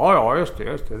 Ja, just det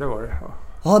var det.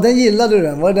 Ja, den gillade du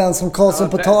den. Var det den som Karlsson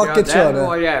på taket körde? Den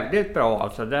var jävligt bra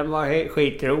alltså. Den var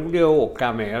skitrolig att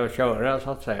åka med och köra så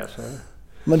att säga. Så.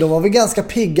 Men de var väl ganska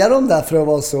pigga de där för att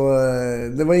vara så...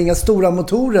 Det var inga stora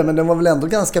motorer men de var väl ändå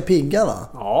ganska pigga va?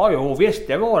 Ja, jo visst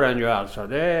det var den ju alltså.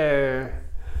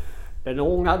 Den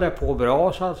ångade på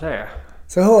bra så att säga.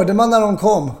 Så hörde man när de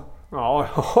kom? Ja,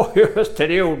 just det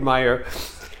gjorde man ju.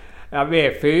 Ja,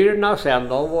 V4 sen,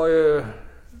 de var ju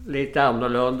lite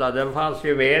annorlunda. Den fanns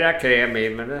ju mera kräm i,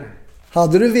 men det...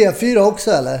 Hade du V4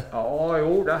 också eller? Ja,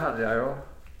 jo det hade jag ju.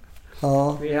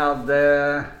 Ja. Vi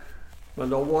hade... Men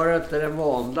då var det inte den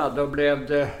vanliga, då blev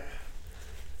det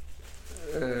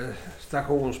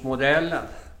stationsmodellen.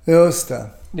 Just det.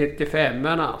 95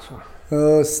 alltså.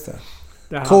 Just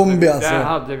det. Kombi alltså. Där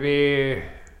hade vi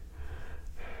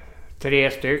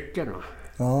 3 stycken.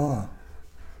 Ja.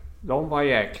 De var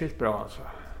jäkligt bra alltså.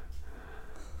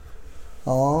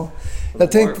 Ja.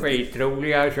 De var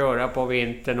skitroliga att köra på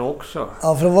vintern också.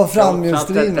 Ja, för de var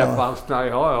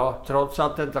framhjulsdrivna. Trots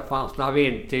att det inte fanns några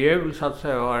vinterhjul så att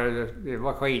säga, det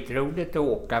var skitroligt att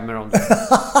åka med dem.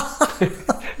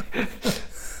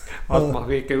 Att man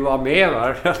fick ju vara med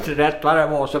va. Rätt vad det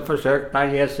var så försökte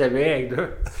han ge sig iväg.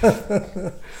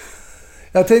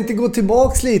 Jag tänkte gå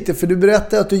tillbaks lite för du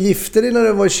berättade att du gifte dig när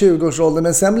du var i 20-årsåldern.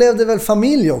 Men sen blev det väl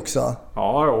familj också?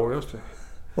 Ja, just det.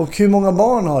 Och hur många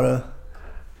barn har du?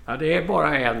 Ja, det är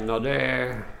bara en och det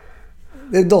är...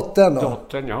 Det är dottern då?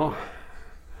 Dottern, ja.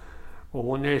 Och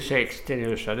hon är 60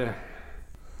 nu så det...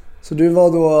 Så du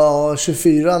var då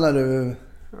 24 när du...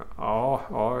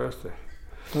 Ja, just det.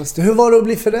 Just det. Hur var det att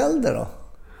bli förälder då?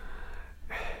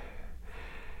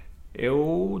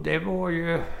 Jo, det var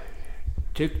ju...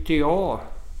 Tyckte jag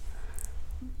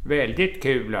väldigt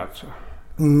kul alltså.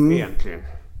 Egentligen.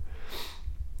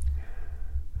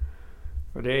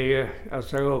 Och det är ju,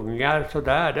 alltså ungar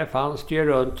sådär, det fanns det ju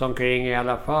runt omkring i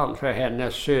alla fall. För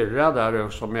hennes syrra där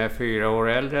som är 4 år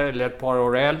äldre, eller ett par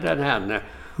år äldre än henne.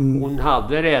 Hon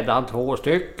hade redan 2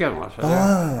 stycken. Alltså.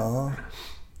 Ja.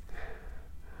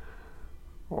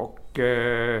 Och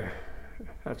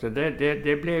alltså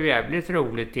det blev jävligt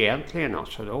roligt egentligen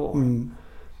alltså då.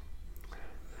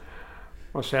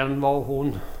 Och sen var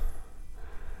hon...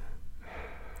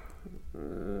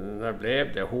 När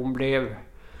blev det? Hon blev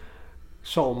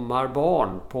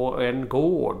sommarbarn på en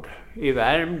gård i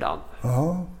Värmland.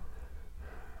 Ja.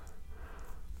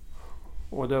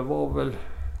 Och det var väl...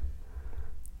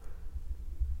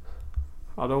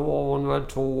 Ja, då var hon väl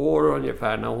 2 år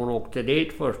ungefär när hon åkte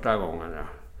dit första gången. Ja.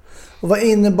 Och vad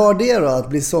innebar det då att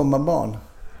bli sommarbarn?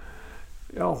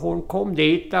 Ja, hon kom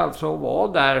dit alltså och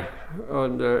var där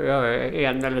under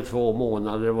 1 eller 2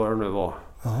 månader vad det nu var.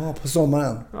 Ja, på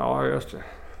sommaren. Ja, just det.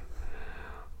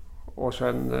 Och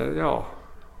sen,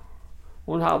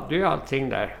 hon hade ju allting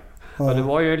där. Ja. Och det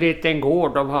var ju en liten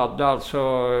gård de hade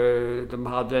alltså. De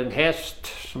hade en häst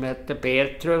som hette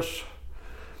Petrus.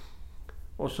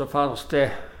 Och så fanns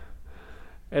det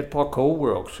ett par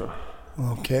kor också.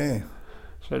 Okej.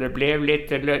 Så det blev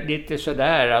lite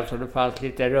sådär, alltså det fanns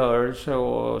lite rörelse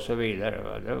och så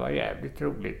vidare. Det var jävligt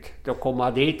roligt. Då kom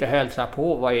man dit och hälsa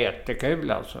på, var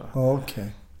jättekul alltså.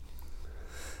 Okej.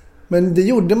 Men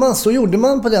så gjorde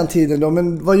man på den tiden då.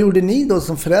 Men vad gjorde ni då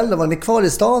som föräldrar? Var ni kvar i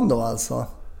stan då alltså?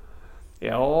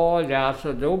 Ja,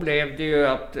 alltså då blev det ju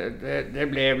att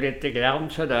det blev lite grann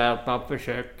sådär att man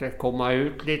försökte komma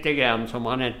ut lite grann som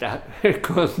man inte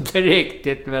kunde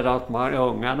riktigt med att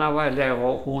ungarna var, eller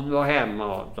hon var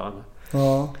hemma.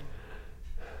 Ja.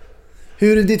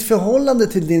 Hur är ditt förhållande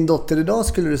till din dotter idag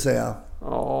skulle du säga?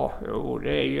 Ja, jo,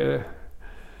 det är ju...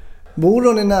 Bor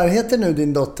hon i närheten nu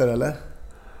din dotter eller?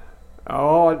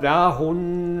 Ja,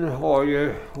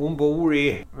 hon bor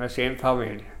med sin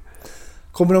familj.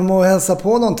 Kommer de att hälsa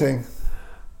på någonting?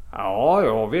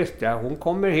 Ja visst. Ja. Hon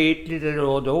kommer hit lite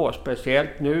då och då.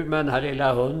 Speciellt nu med den här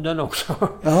lilla hunden också.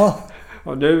 Ja.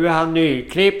 Och nu är han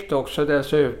nyklippt också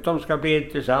dessutom. Ska bli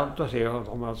intressant att se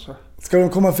honom alltså. Ska de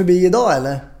komma förbi idag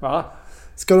eller? Va?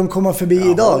 Ska de komma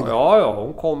förbi idag? Ja,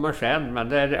 hon kommer sen.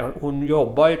 Men hon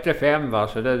jobbar ju till 5 va.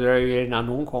 Så det dröjer innan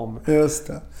hon kommer. Just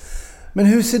det. Men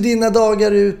hur ser dina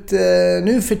dagar ut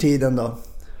nu för tiden då?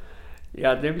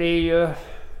 Ja, det blir ju...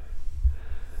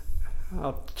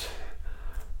 att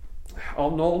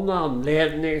av någon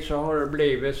anledning så har det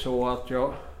blivit så att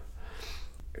jag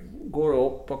går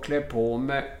upp och klär på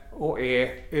mig och är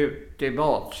ute i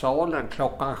matsalen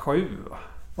 7:00.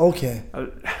 Okej.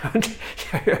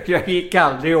 Jag gick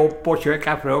aldrig upp och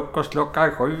käka frukost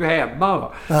 7:00 hemma.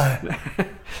 Va? Nej.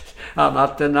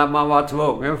 Annat än när man var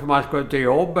tvungen för man skulle till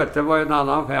jobbet. Det var ju en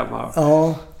annan femma.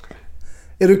 Ja.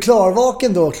 Är du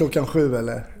klarvaken då 7:00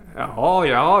 eller?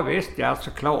 Ja visst.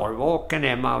 Alltså klarvaken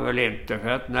är man väl inte. För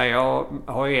att när jag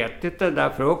har ätit den där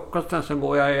frukosten så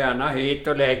går jag gärna hit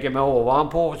och lägger mig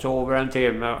ovanpå och sover en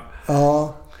timme.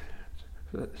 Ja.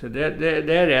 Så det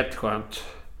är rätt skönt.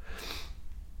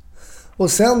 Och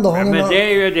sen då? Men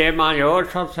det är ju det man gör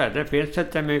så att säga. Det finns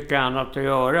inte mycket annat att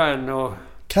göra än att...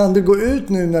 Kan du gå ut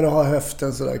nu när du har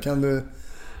höften sådär? Kan du...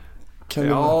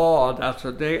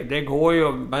 Alltså det går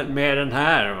ju med den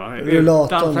här. Va?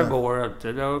 Utan så går det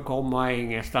inte. Då kommer man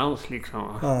ingenstans liksom.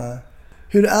 Ja.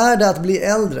 Hur är det att bli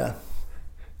äldre?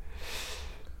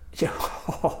 Ja...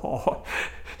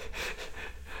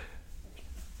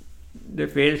 Det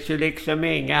finns ju liksom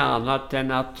inget annat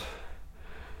än att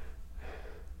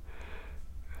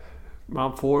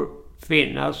man får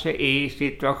finna sig i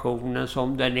situationen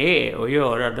som den är och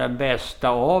göra den bästa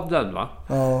av den va.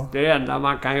 Ja. Det är det enda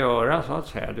man kan göra så att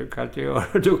säga. Du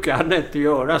kan inte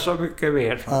göra så mycket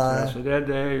mer så att säga. Så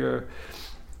det är ju...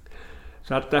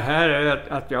 Så att det här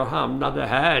att jag hamnade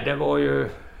här,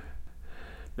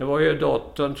 det var ju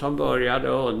dottern som började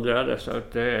undra det, så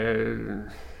att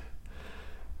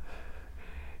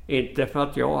inte för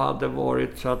att jag hade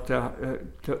varit så att jag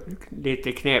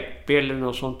lite knäppig eller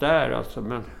något sånt där alltså,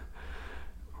 men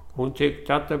hon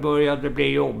tyckte att det började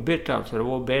bli jobbigt alltså. Det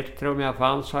var bättre om jag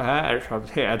fanns så här så att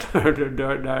säga.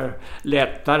 Där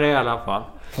lättare i alla fall.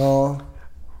 Ja.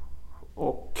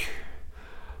 Och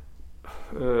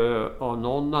av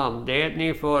någon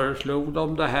anledning föreslog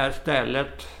de det här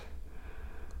stället.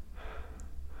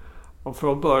 Och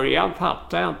från början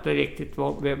fattade jag inte riktigt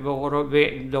vad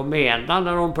de menade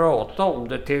när de pratade om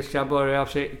det. Tills jag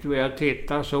började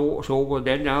titta såg och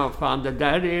den, ja fan det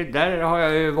där har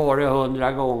jag ju varit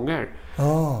 100 gånger.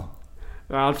 Ja.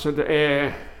 Alltså det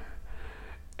är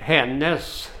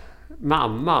hennes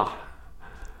mamma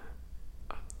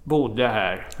bodde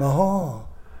här. Jaha.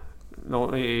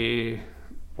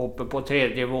 Uppe på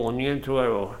 3:e våningen tror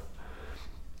jag då.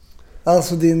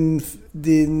 Alltså din...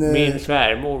 Min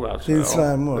svärmor alltså. Din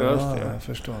svärmor, ja, jag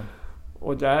förstår.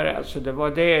 Och där, alltså det var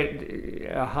det,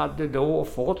 jag hade då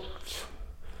fått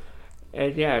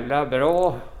en jävla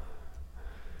bra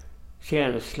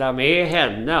känsla med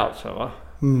henne alltså va.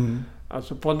 Mm.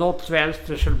 Alltså på något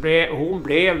vänster så hon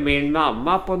blev min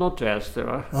mamma på något vänster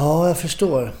va. Ja, jag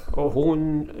förstår. Och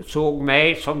hon såg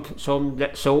mig som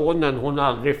sonen hon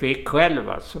aldrig fick själv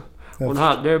alltså. Hon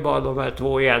hade ju bara de här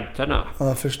 2 jäntorna. Ja,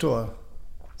 jag förstår.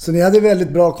 Så ni hade väldigt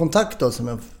bra kontakt då?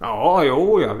 Ja,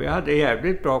 vi hade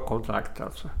jävligt bra kontakt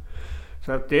alltså.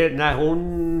 Så att när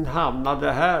hon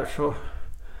hamnade här så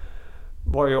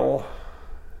var jag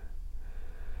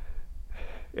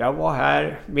var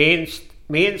här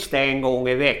minst en gång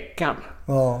i veckan.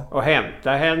 Ja. Och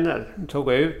hämtade henne.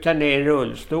 Tog ut henne i en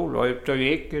rullstol och ut och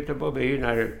gick ute på byn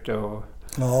här ute. Och...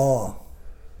 Ja.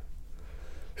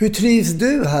 Hur trivs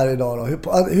du här idag då?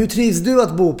 Hur trivs du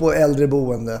att bo på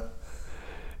äldreboende?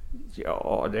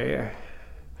 Ja,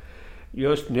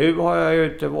 just nu har jag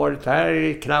ju inte varit här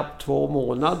i knappt 2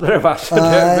 månader. Va? Så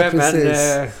nej,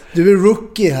 precis. Men, du är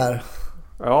rookie här.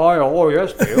 Ja,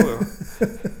 just det. Jo.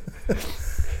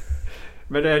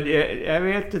 Men jag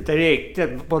vet inte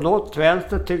riktigt. På något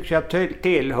vänster tycks jag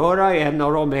tillhöra en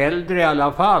av de äldre i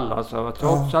alla fall. Alltså.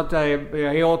 Trots att jag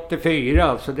är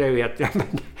 84, så det vet jag.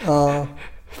 Men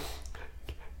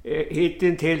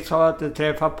hittills har jag inte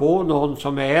träffat på någon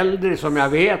som är äldre som jag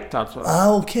vet. Alltså.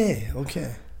 Okej.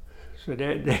 Så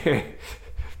det...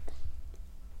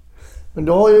 Men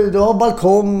du har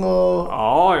balkong och...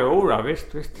 Ja, visst.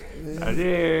 Ja,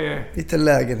 det är... Lite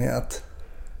lägenhet.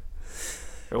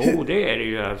 Jo, det är det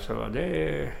ju alltså.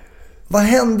 Vad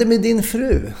hände med din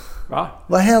fru? Va?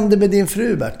 Vad hände med din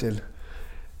fru, Bertil?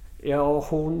 Ja,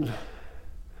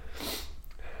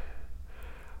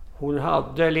 hon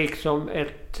hade liksom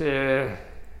ett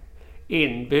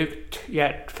inbyggt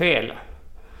hjärtfel.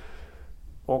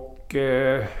 Och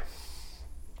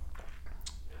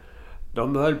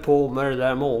de höll på med det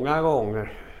där många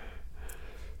gånger.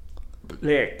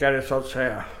 Läkare så att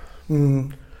säga.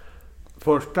 Mm.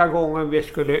 Första gången vi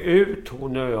skulle ut,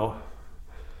 hon och jag,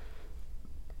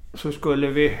 så skulle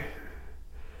vi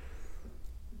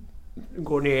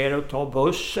gå ner och ta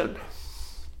bussen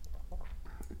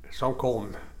som kom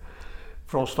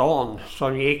från stan,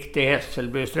 som gick till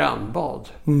Hässelby strandbad.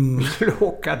 Vi skulle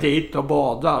åka dit och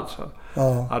bada alltså,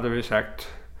 hade vi sagt.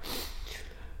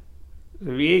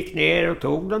 Så vi gick ner och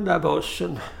tog den där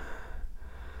bussen.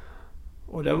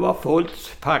 Och det var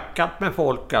fullt packat med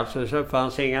folk alltså, så det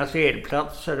fanns inga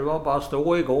sittplatser. Det var bara att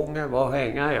stå i gången och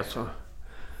hänga alltså.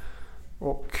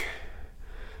 Och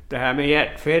det här med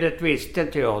hjärtfelet visste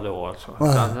inte jag då alltså.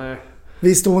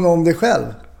 Visste hon om det själv?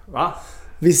 Va?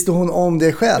 Visste hon om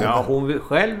det själv? Ja, hon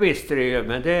själv visste det ju,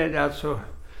 men det alltså...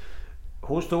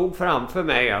 Hon stod framför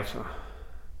mig alltså.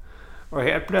 Och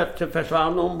helt plötsligt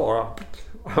försvann hon bara.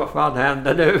 Vad fan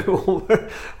hände nu?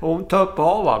 Hon töpp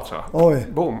av alltså. Oj.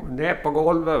 Boom, ner på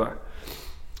golvet.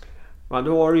 Men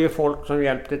då var det ju folk som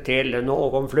hjälpte till.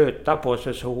 Någon flyttade på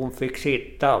sig så hon fick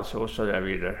sitta alltså och så där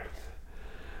vidare.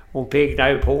 Hon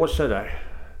piggnade ju på sig där.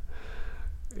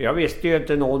 Jag visste ju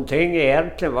inte någonting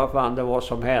egentligen vad fan det var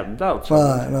som hände alltså.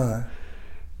 Nej.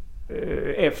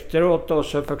 Efteråt då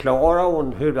så förklarade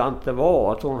hon hur det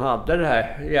var att hon hade det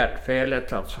här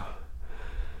hjärtfelet alltså.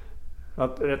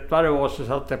 Att rätt vad det var så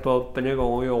satte pumpen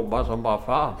igång och jobbade som bara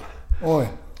fan. Oj.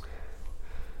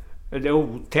 Det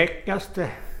otäckaste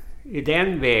i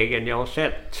den vägen jag har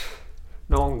sett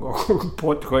någon gång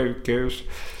på ett sjukhus.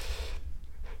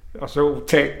 Alltså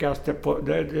otäckaste på,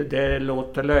 det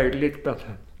låter löjligt, men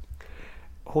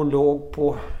hon låg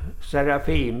på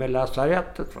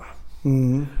Serafimerlasarettet va.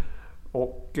 Mm.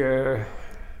 Och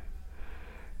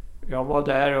jag var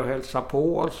där och hälsade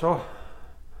på alltså.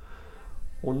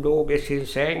 Hon låg i sin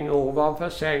säng och ovanför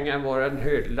sängen var en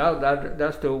hylla.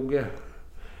 Där stod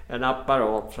en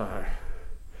apparat så här.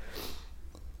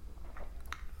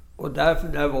 Och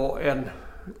där var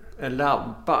en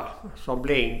lampa som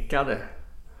blinkade.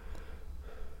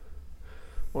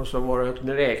 Och så var det ett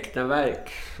räkneverk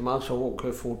som man såg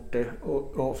hur fort det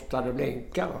ofta det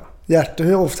blinkade.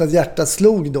 Hur ofta hjärtat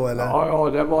slog då eller? Ja,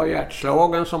 det var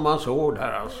hjärtslagen som man såg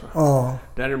där alltså. Ja.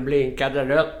 Där den blinkade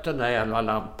rött den där jävla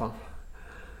lampan.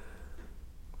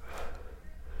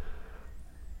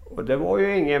 Och det var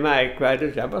ju inget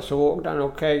märkvärdigt. Jag bara såg den.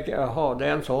 Okej, jaha, det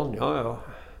är en sån. Ja.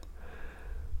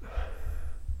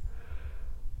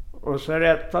 Och så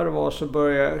rätt vad det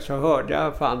var så hörde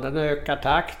jag fan den ökar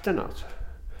takten alltså.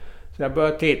 Så jag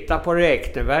började titta på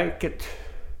räkneverket.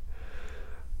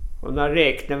 Och när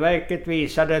räkneverket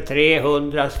visade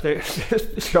 300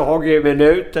 slag i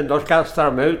minuten, då kastade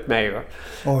de ut mig. Va?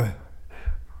 Oj.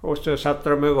 Och så satte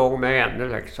de igång med ännu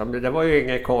liksom. Det var ju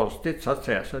inget konstigt så att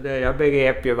säga. Så jag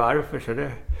begrep ju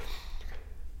varför.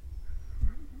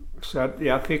 Så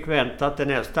jag fick vänta till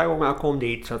nästa gång jag kom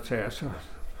dit så att säga. Så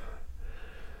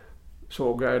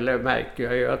såg jag, eller märkte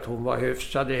jag ju att hon var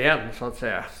hyfsad igen så att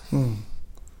säga. Mm.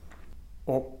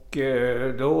 Och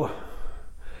då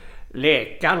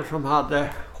läkaren som hade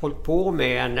hållit på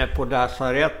med henne på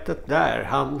lasarettet där,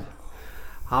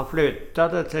 han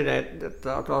flyttade till ett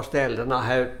av ställena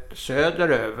här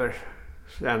söderöver.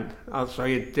 Sen, alltså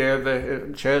inte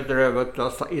söderöver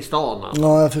i stan. Alltså.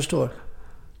 Ja, jag förstår.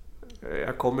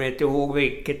 Jag kommer inte ihåg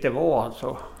vilket det var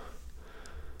alltså.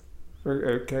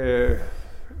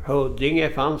 Huddinge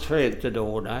fanns väl inte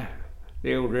då, nej. Det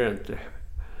gjorde det inte.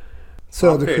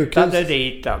 Han flyttade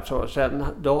dit alltså. Sen,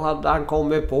 då hade han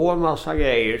kommit på en massa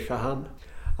grejer så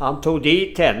han tog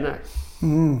dit henne.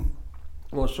 Mm.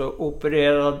 Och så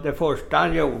opererade, det första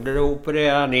han gjorde, då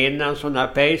opererade han in en sån här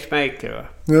pacemaker.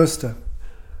 Va? Just det.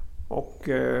 Och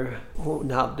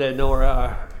hon hade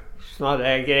några såna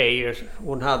där grejer.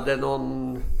 Hon hade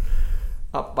någon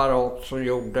apparat som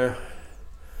gjorde,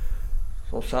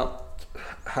 som satt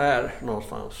här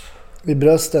någonstans. I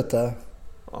bröstet där?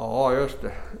 Ja, just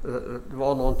det. Det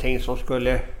var någonting som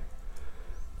skulle...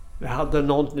 Det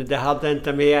hade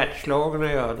inte med hjärtslagen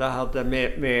att göra. Det hade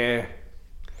med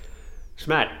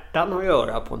smärtan att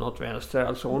göra på något vänster.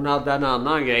 Alltså hon hade en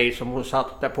annan grej som hon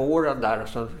satte på den där.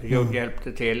 Som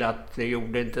hjälpte till att det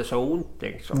gjorde inte så ont.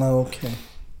 Liksom. Ja, okej.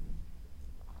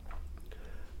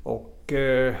 Och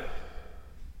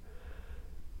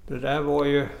det där var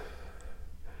ju...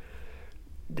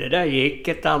 Det där gick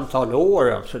ett antal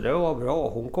år, alltså det var bra.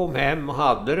 Hon kom hem och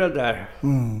hade det där.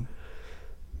 Mm.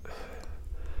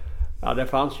 Ja, det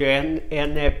fanns ju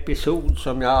en episod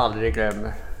som jag aldrig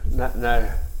glömmer. När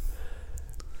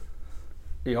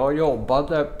jag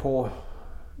jobbade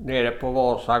nere på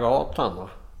Vasagatan. Va?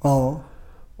 Ja.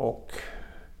 Och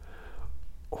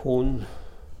hon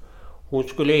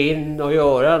skulle in och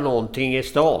göra någonting i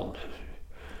stan.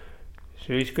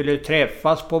 Så vi skulle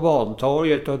träffas på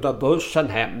Bantorget och ta bussen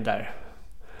hem där.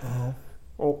 Ja.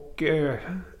 Och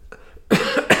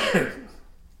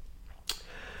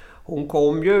hon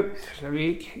kom ju, så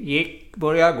vi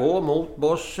började gå mot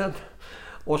bussen.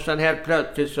 Och sen helt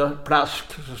plötsligt så plask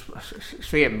så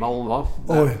svimmade hon. Va?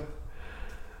 Oj.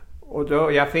 Och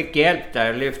då, jag fick hjälp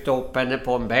där, lyfte upp henne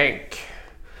på en bänk.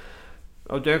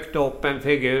 Och dök upp en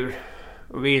figur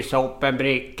och visade upp en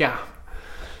bricka.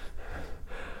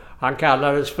 Han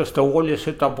kallades för Stålis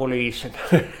utav polisen.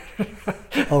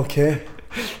 Okej.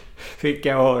 Fick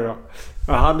jag höra.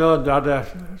 Och han undrade,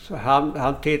 så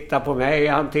han tittade på mig,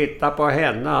 han tittade på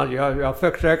henne. Jag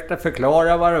försökte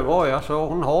förklara vad det var. Jag sa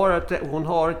hon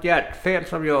har ett hjärtfel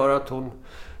som gör att hon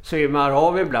svimmar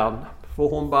av ibland. Får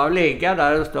hon bara ligga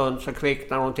där en stund så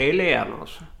kvicknar hon till igen.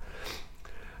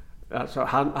 Alltså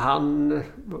han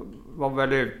var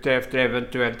väl ute efter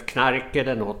eventuellt knark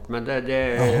eller något, men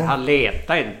han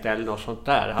letade inte eller något sånt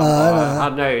där.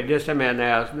 Han nöjde sig med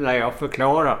när jag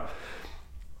förklarade.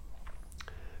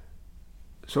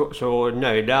 Så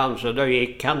nöjde han, så då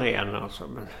gick han igen alltså.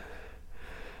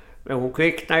 Men hon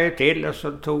kvicknade ju till och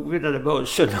så tog vi den där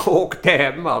bussen och åkte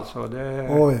hem alltså.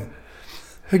 Oj.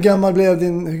 Hur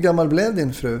gammal blev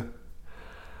din fru?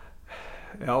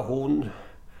 Ja,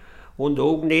 hon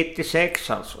dog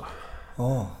 96 alltså.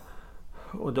 Oh.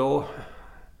 Och då...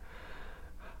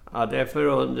 Ja, det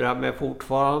förundrar mig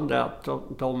fortfarande att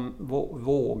de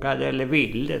vågade eller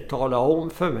ville tala om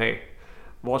för mig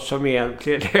vad som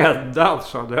egentligen hände.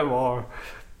 Alltså, det var...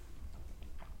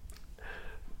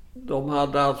 De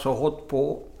hade alltså hållit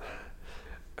på...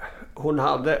 Hon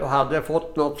hade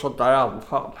fått något sånt där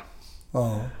anfall.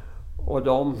 Oh. Och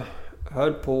de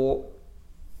höll på...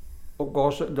 Och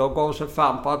gav sig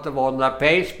fan på att det var den där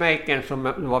pacemakern som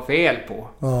det var fel på.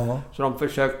 Ja. Så de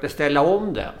försökte ställa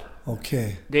om den.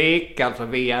 Okej. Det gick alltså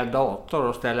via en dator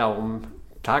att ställa om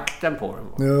takten på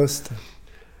den. Just det.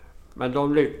 Men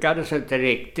de lyckades inte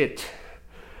riktigt.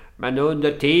 Men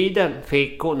under tiden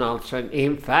fick hon alltså en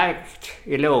infarkt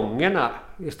i lungorna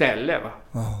istället. Va?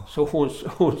 Ja. Så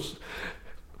hon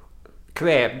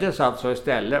kvävdes alltså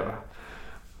istället. Va?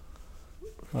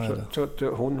 Så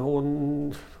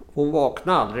hon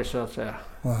vaknade aldrig så att säga.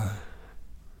 Nej.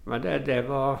 Men det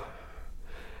var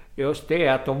just det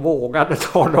att de vågade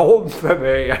tala om för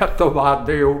mig att de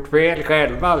hade gjort fel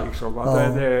själva liksom.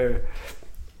 Ja.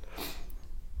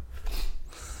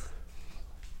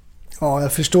 Ja,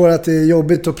 jag förstår att det är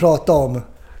jobbigt att prata om.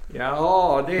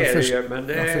 Ja, det är det ju. Men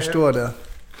jag förstår det.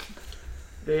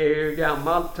 Det är ju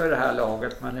gammalt för det här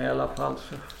laget, men i alla fall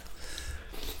så...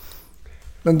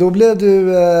 Men då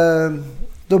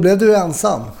blev du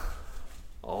ensam?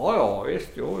 Ja, visst.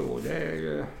 Jo, det är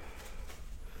ju...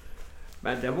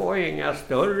 Men det var inga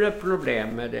större problem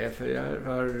med det,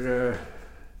 för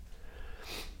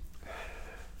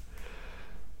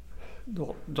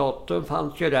dottern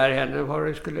fanns ju där, henne var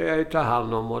det skulle jag ju ta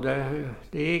hand om, och det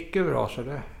gick ju bra så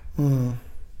det... Mm.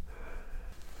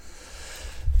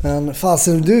 Men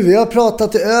fasen du, vi har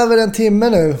pratat i över en timme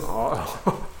nu. Ja.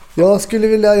 Jag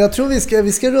tror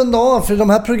vi ska runda av, för de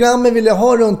här programmen vill jag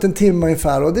ha runt en timme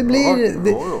ungefär, och det blir...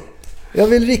 Jag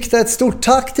vill rikta ett stort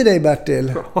tack till dig,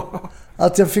 Bertil.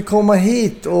 Att jag fick komma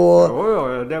hit och...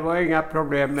 Jo, det var inga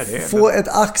problem med det. Få ett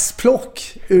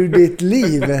axplock ur ditt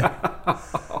liv.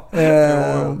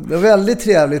 Det var väldigt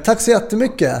trevligt. Tack så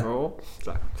jättemycket. Jo,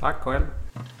 tack själv.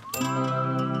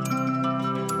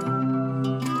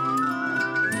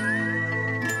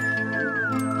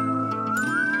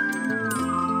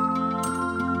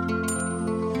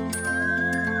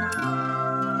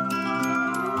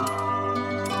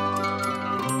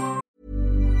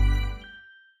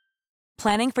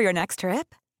 Planning for your next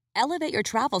trip? Elevate your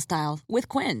travel style with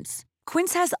Quince.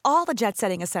 Quince has all the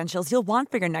jet-setting essentials you'll want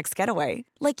for your next getaway,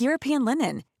 like European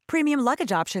linen, premium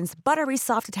luggage options, buttery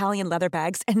soft Italian leather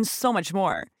bags, and so much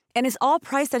more. And is all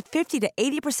priced at 50 to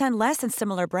 80% less than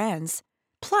similar brands.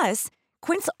 Plus,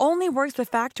 Quince only works with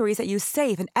factories that use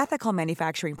safe and ethical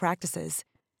manufacturing practices.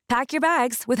 Pack your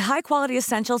bags with high-quality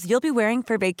essentials you'll be wearing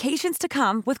for vacations to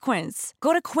come with Quince.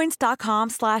 Go to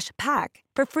quince.com/pack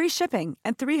for free shipping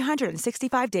and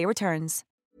 365-day returns.